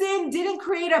 If sin didn't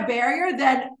create a barrier,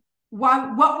 then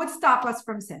what would stop us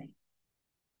from sinning?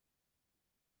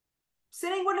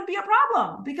 Sinning wouldn't be a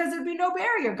problem because there'd be no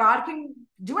barrier. God can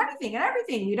do anything and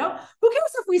everything. Who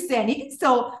cares if we sin? We can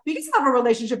still have a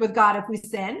relationship with God if we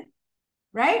sin,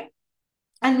 right?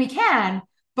 And we can,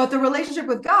 but the relationship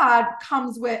with God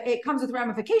comes with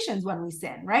ramifications when we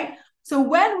sin, right? So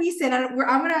when we sin, and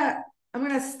I'm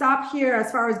gonna stop here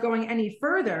as far as going any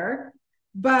further,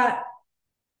 but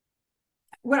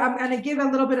what I'm going to give a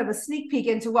little bit of a sneak peek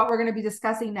into what we're going to be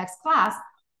discussing next class.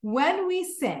 When we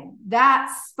sin,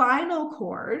 that spinal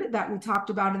cord that we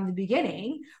talked about in the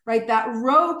beginning, right? That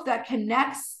rope that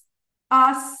connects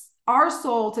us, our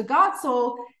soul to God's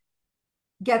soul,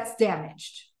 gets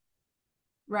damaged,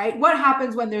 right? What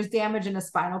happens when there's damage in a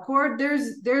spinal cord?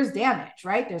 There's damage,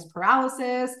 right? There's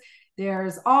paralysis.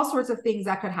 There's all sorts of things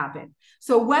that could happen.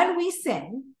 So when we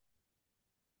sin,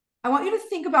 I want you to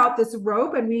think about this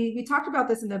rope, and we talked about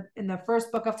this in the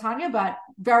first book of Tanya, but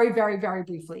very, very, very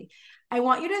briefly. I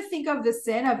want you to think of the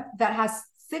sin that has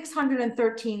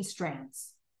 613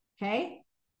 strands, okay?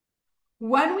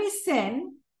 When we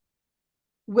sin,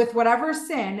 with whatever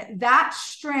sin, that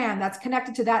strand that's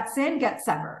connected to that sin gets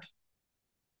severed,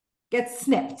 gets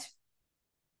snipped,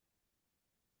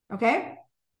 okay?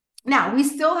 Now, we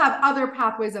still have other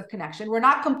pathways of connection. We're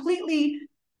not completely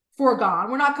foregone.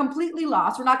 We're not completely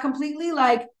lost. We're not completely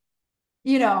like,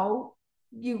 you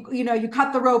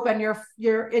cut the rope and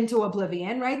you're into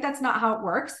oblivion, right? That's not how it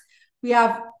works. We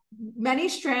have many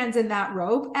strands in that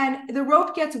rope, and the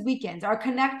rope gets weakened.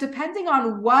 Depending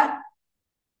on what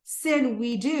sin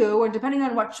we do, or depending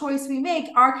on what choice we make,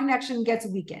 our connection gets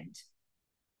weakened.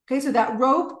 Okay, so that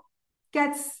rope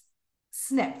gets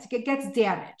snipped, it gets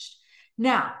damaged.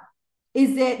 Now,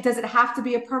 does it have to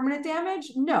be a permanent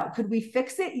damage? No. Could we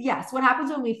fix it? Yes. What happens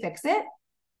when we fix it?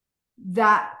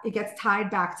 That it gets tied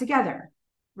back together,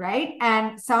 right?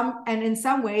 And in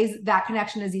some ways, that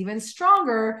connection is even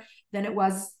stronger than it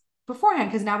was beforehand,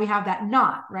 because now we have that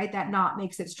knot, right? That knot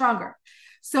makes it stronger.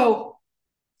 So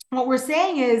what we're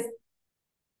saying is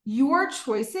your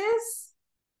choices,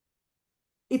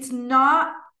 it's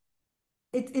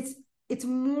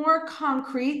more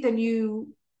concrete than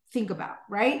you think about,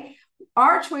 right?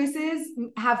 Our choices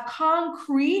have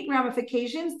concrete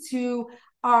ramifications to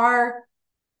our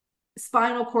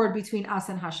spinal cord between us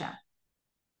and Hashem,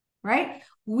 right?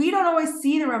 We don't always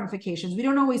see the ramifications. We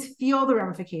don't always feel the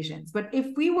ramifications. But if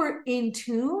we were in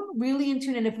tune, really in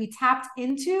tune, and if we tapped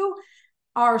into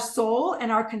our soul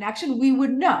and our connection, we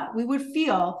would know, we would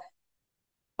feel,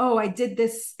 oh, I did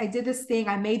this thing,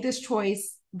 I made this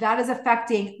choice, that is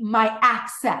affecting my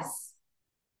access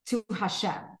to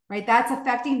Hashem, right? That's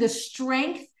affecting the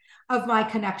strength of my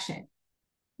connection.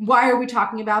 Why are we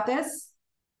talking about this?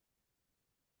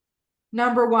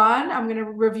 Number one, I'm going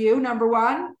to review. Number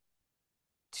one,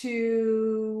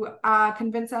 to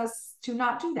convince us to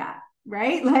not do that,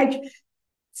 right? Like,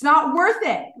 it's not worth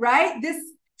it, right? The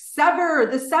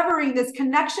severing, this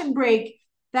connection break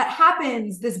that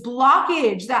happens, this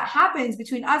blockage that happens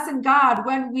between us and God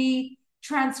when we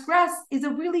transgress is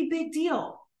a really big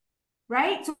deal,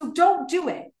 right? So don't do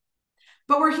it.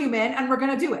 But we're human and we're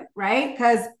going to do it, right?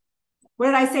 Because what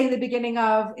did I say in the beginning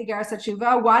of Igeres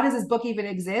Hateshuva? Why does this book even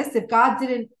exist? If God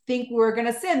didn't think we were going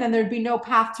to sin, then there'd be no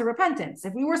path to repentance.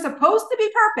 If we were supposed to be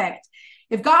perfect,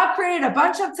 if God created a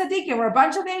bunch of tzaddikim or a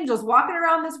bunch of angels walking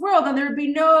around this world, then there would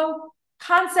be no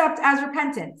concept as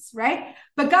repentance, right?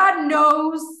 But God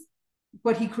knows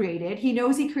what he created. He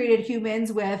knows he created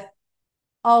humans with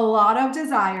a lot of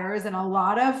desires and a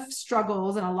lot of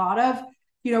struggles and a lot of,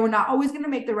 we're not always going to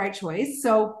make the right choice.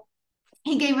 So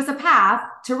he gave us a path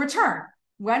to return.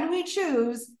 When we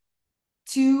choose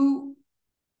to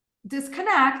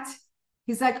disconnect,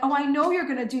 he's like, oh, I know you're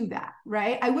going to do that,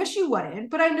 right? I wish you wouldn't,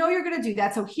 but I know you're going to do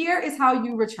that. So here is how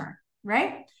you return,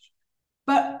 right?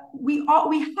 But we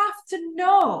have to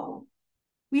know,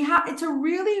 we have to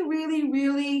really, really,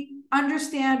 really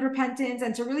understand repentance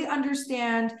and to really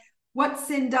understand what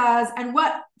sin does and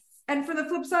for the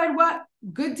flip side, what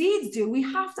good deeds do. We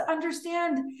have to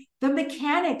understand the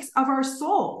mechanics of our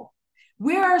soul,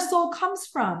 where our soul comes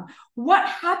from, what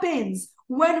happens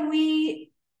when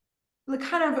we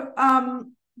kind of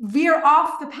veer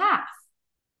off the path,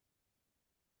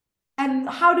 and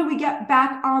how do we get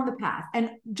back on the path. And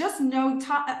just know,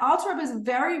 Alter Rebbe is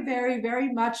very, very,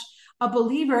 very much a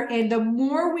believer in the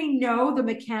more we know the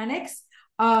mechanics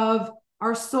of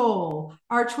our soul,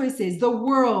 our choices, the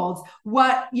world,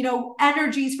 what,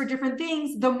 energies for different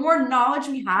things, the more knowledge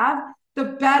we have, the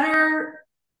better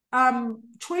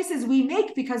choices we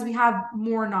make because we have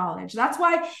more knowledge. That's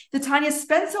why the Tanya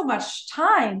spends so much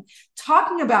time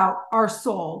talking about our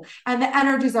soul and the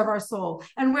energies of our soul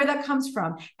and where that comes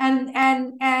from and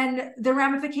the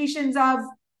ramifications of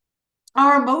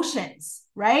our emotions,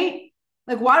 right?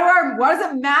 Like what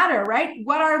does it matter, right?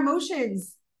 What are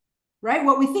emotions? Right?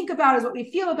 What we think about is what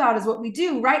we feel about is what we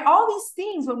do, right? All these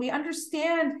things, when we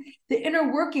understand the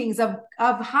inner workings of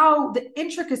how the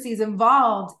intricacies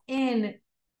involved in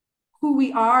who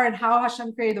we are and how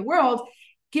Hashem created the world,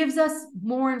 gives us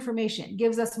more information,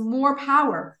 gives us more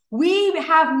power. We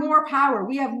have more power.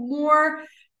 We have more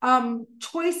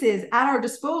choices at our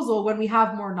disposal when we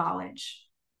have more knowledge.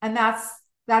 And that's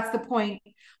the point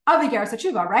of the Igeres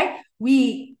Hateshuva, right?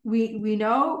 We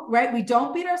know, right? We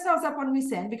don't beat ourselves up when we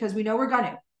sin because we know we're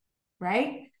gonna,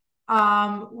 right?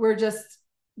 I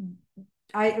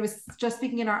was just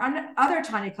speaking in our other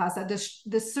Tanya class that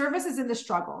the service is in the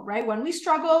struggle, right? When we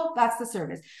struggle, that's the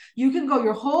service. You can go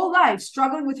your whole life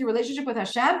struggling with your relationship with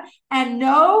Hashem and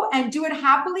do it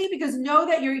happily because know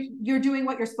that you're doing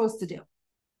what you're supposed to do,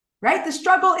 right? The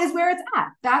struggle is where it's at.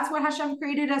 That's what Hashem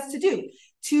created us to do.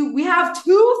 We have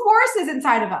two forces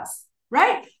inside of us,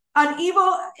 right? An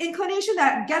evil inclination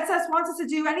that wants us to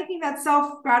do anything that's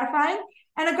self-gratifying,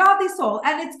 and a godly soul,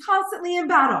 and it's constantly in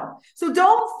battle. So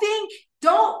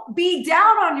don't be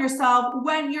down on yourself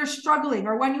when you're struggling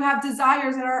or when you have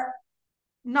desires that are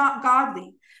not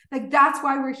godly. Like that's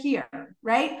why we're here,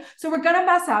 right? So we're going to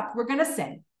mess up. We're going to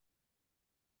sin.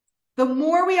 The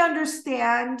more we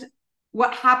understand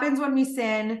what happens when we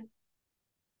sin,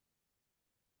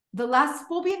 the less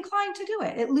we'll be inclined to do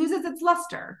it. It loses its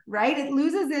luster, right? It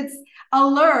loses its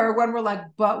allure when we're like,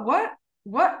 but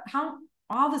how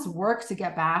all this work to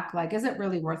get back? Like, is it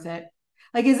really worth it?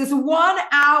 Like, is this 1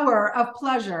 hour of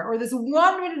pleasure or this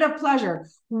 1 minute of pleasure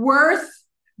worth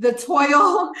the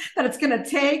toil that it's going to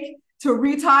take to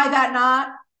retie that knot?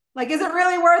 Like, is it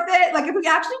really worth it? Like, if we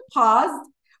actually paused,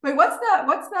 wait, what's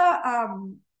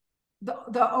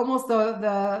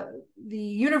the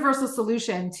universal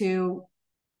solution to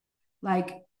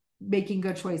like making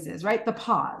good choices, right? The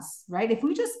pause, right? If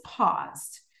we just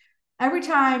paused every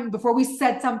time before we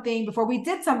said something, before we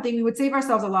did something, we would save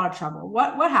ourselves a lot of trouble.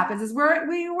 What happens is we're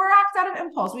act out of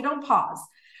impulse. We don't pause,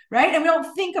 right? And we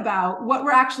don't think about what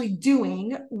we're actually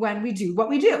doing when we do what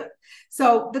we do.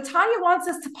 So the Tanya wants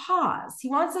us to pause.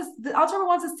 The Alter Rebbe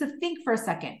wants us to think for a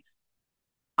second.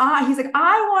 He's like,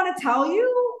 I want to tell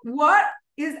you what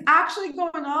is actually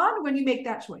going on when you make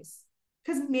that choice.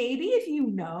 Because maybe if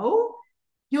you'll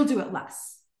do it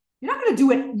less. You're not going to do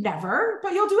it never,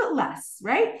 but you'll do it less,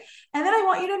 right? And then I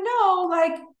want you to know,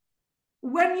 like,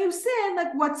 when you sin,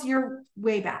 like, what's your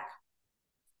way back?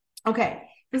 Okay,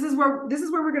 this is where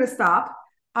we're going to stop.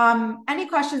 Any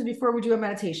questions before we do a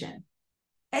meditation?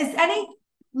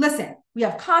 Listen, we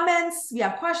have comments, we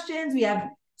have questions, we have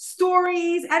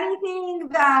stories, anything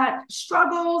that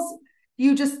struggles,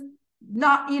 you just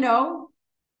not,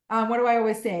 what do I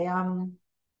always say?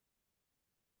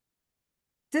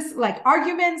 Like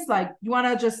arguments, like you want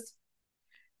to just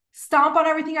stomp on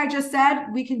everything I just said,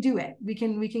 we can do it. We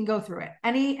can go through it.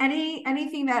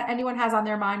 Anything that anyone has on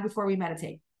their mind before we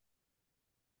meditate?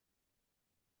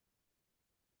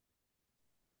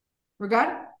 We're good?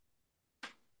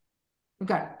 We're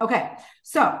good. Okay.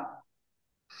 So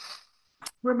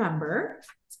remember,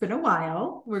 it's been a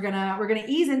while. We're gonna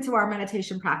ease into our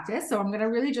meditation practice. So I'm gonna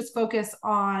really just focus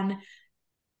on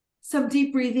some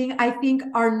deep breathing. I think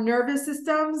our nervous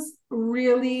systems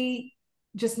really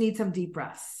just need some deep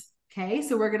breaths. Okay,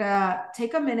 so we're gonna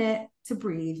take a minute to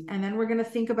breathe, and then we're gonna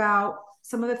think about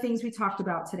some of the things we talked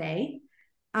about today,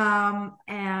 and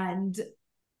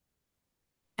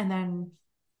then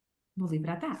we'll leave it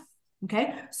at that.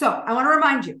 Okay, so I want to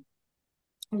remind you,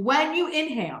 when you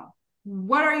inhale,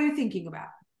 what are you thinking about?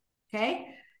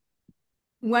 Okay,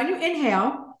 when you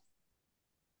inhale,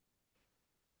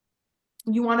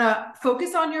 you want to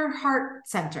focus on your heart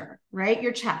center, right?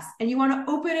 Your chest, and you want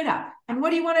to open it up. And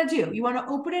what do you want to do? You want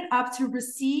to open it up to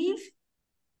receive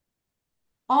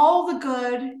all the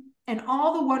good and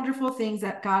all the wonderful things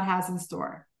that God has in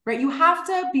store, right? You have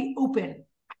to be open.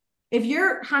 If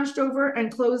you're hunched over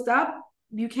and closed up,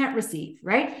 you can't receive,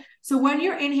 right? So when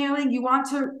you're inhaling, you want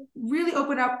to really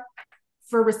open up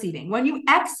for receiving. When you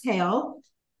exhale,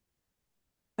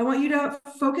 I want you to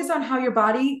focus on how your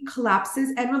body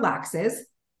collapses and relaxes.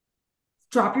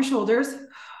 Drop your shoulders. And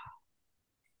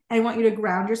I want you to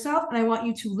ground yourself, and I want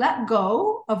you to let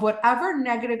go of whatever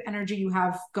negative energy you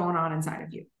have going on inside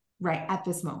of you right at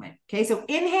this moment. Okay, so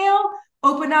inhale,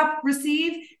 open up,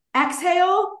 receive.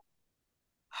 Exhale,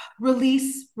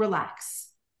 release, relax.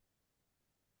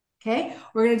 Okay,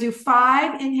 we're going to do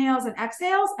 5 inhales and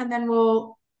exhales, and then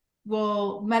we'll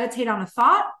meditate on a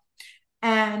thought,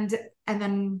 and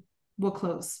then we'll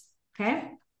close. Okay,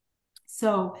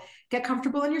 so get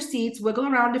comfortable in your seats, wiggle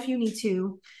around if you need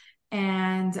to,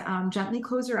 and gently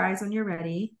close your eyes when you're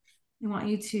ready. I want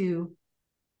you to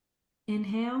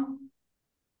inhale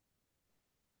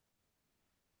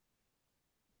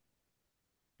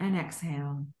and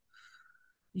exhale.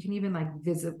 You can even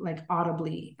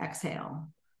audibly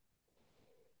exhale.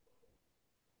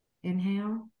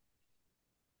 Inhale.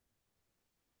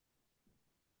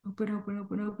 Open, open,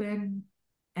 open, open.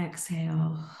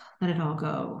 Exhale. Let it all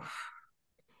go.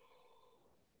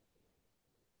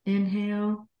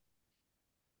 Inhale.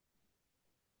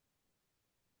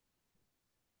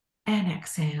 And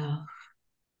exhale.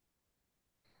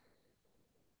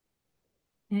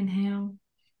 Inhale.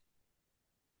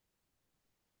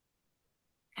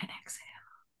 And exhale.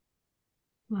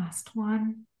 Last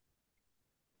one.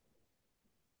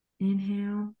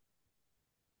 Inhale.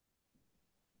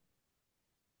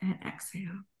 And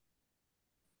exhale.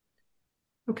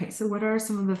 Okay, so what are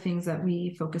some of the things that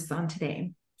we focused on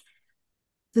today?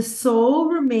 The soul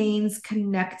remains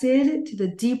connected to the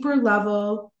deeper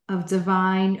level of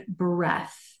divine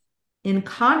breath, in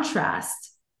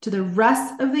contrast to the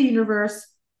rest of the universe,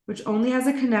 which only has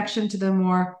a connection to the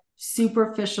more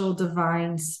superficial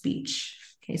divine speech.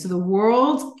 Okay, so the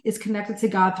world is connected to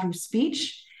God through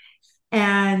speech,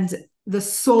 and the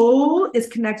soul is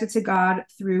connected to God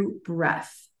through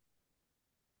breath.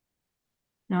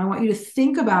 Now, I want you to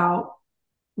think about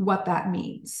what that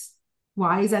means.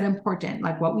 Why is that important?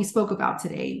 Like what we spoke about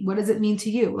today. What does it mean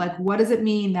to you? Like, what does it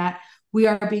mean that we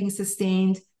are being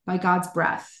sustained by God's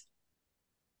breath?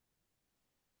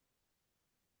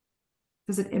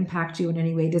 Does it impact you in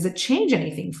any way? Does it change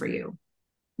anything for you?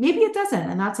 Maybe it doesn't,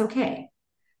 and that's okay.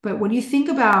 But when you think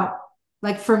about,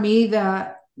 like for me,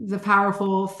 the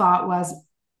powerful thought was,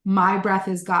 my breath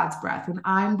is God's breath. When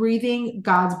I'm breathing,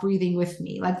 God's breathing with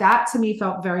me. Like that to me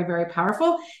felt very, very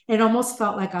powerful. It almost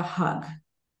felt like a hug,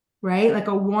 right? Like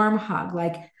a warm hug.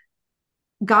 Like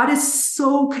God is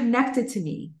so connected to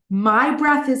me. My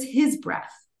breath is his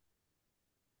breath.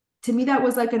 To me, that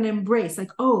was like an embrace,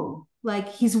 like, oh, like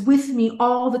he's with me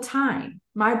all the time.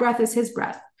 My breath is his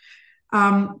breath.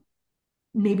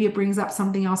 Maybe it brings up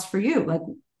something else for you. Like,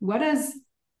 what does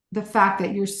the fact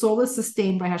that your soul is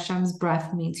sustained by Hashem's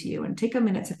breath mean to you? And take a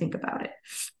minute to think about it.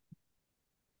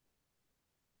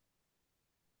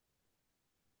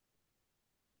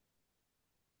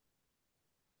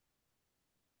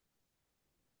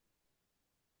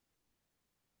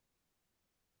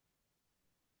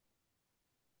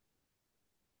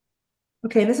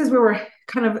 Okay, this is where we're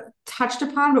kind of touched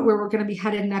upon, but where we're going to be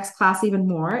headed next class even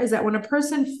more, is that when a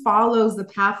person follows the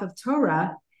path of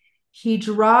Torah, he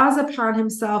draws upon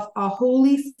himself a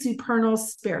holy supernal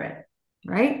spirit,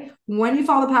 right? When you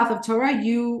follow the path of Torah,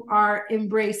 you are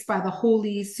embraced by the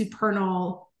holy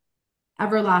supernal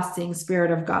everlasting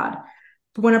spirit of God.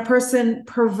 But when a person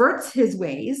perverts his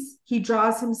ways, he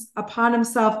draws upon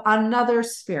himself another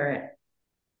spirit,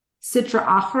 Sitra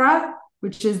Achra,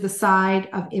 which is the side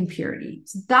of impurity.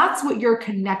 So that's what you're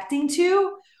connecting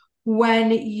to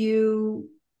when you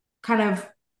kind of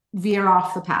veer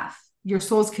off the path. Your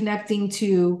soul's connecting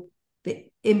to the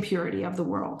impurity of the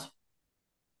world.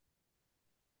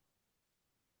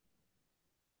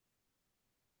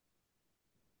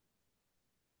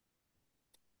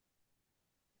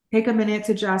 Take a minute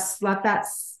to just let that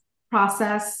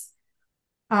process.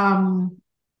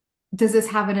 Does this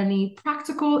have any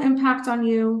practical impact on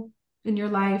you in your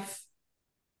life?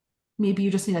 Maybe you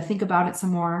just need to think about it some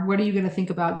more. What are you going to think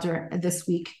about during this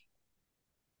week?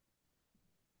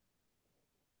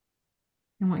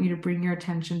 I want you to bring your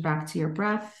attention back to your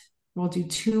breath. We'll do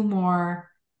 2 more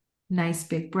nice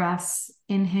big breaths.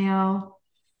 Inhale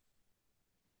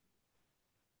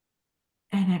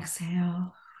and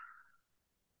exhale.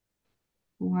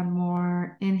 1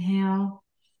 more. Inhale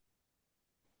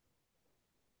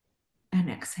and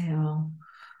exhale.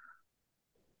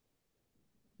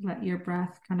 Let your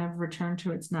breath kind of return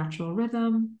to its natural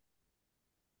rhythm.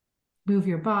 Move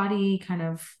your body, kind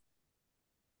of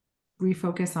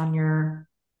refocus on your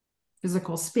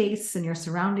physical space and your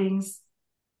surroundings.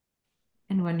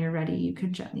 And when you're ready, you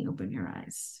can gently open your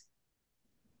eyes.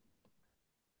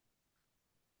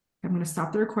 I'm going to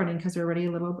stop the recording because we're already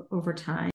a little over time.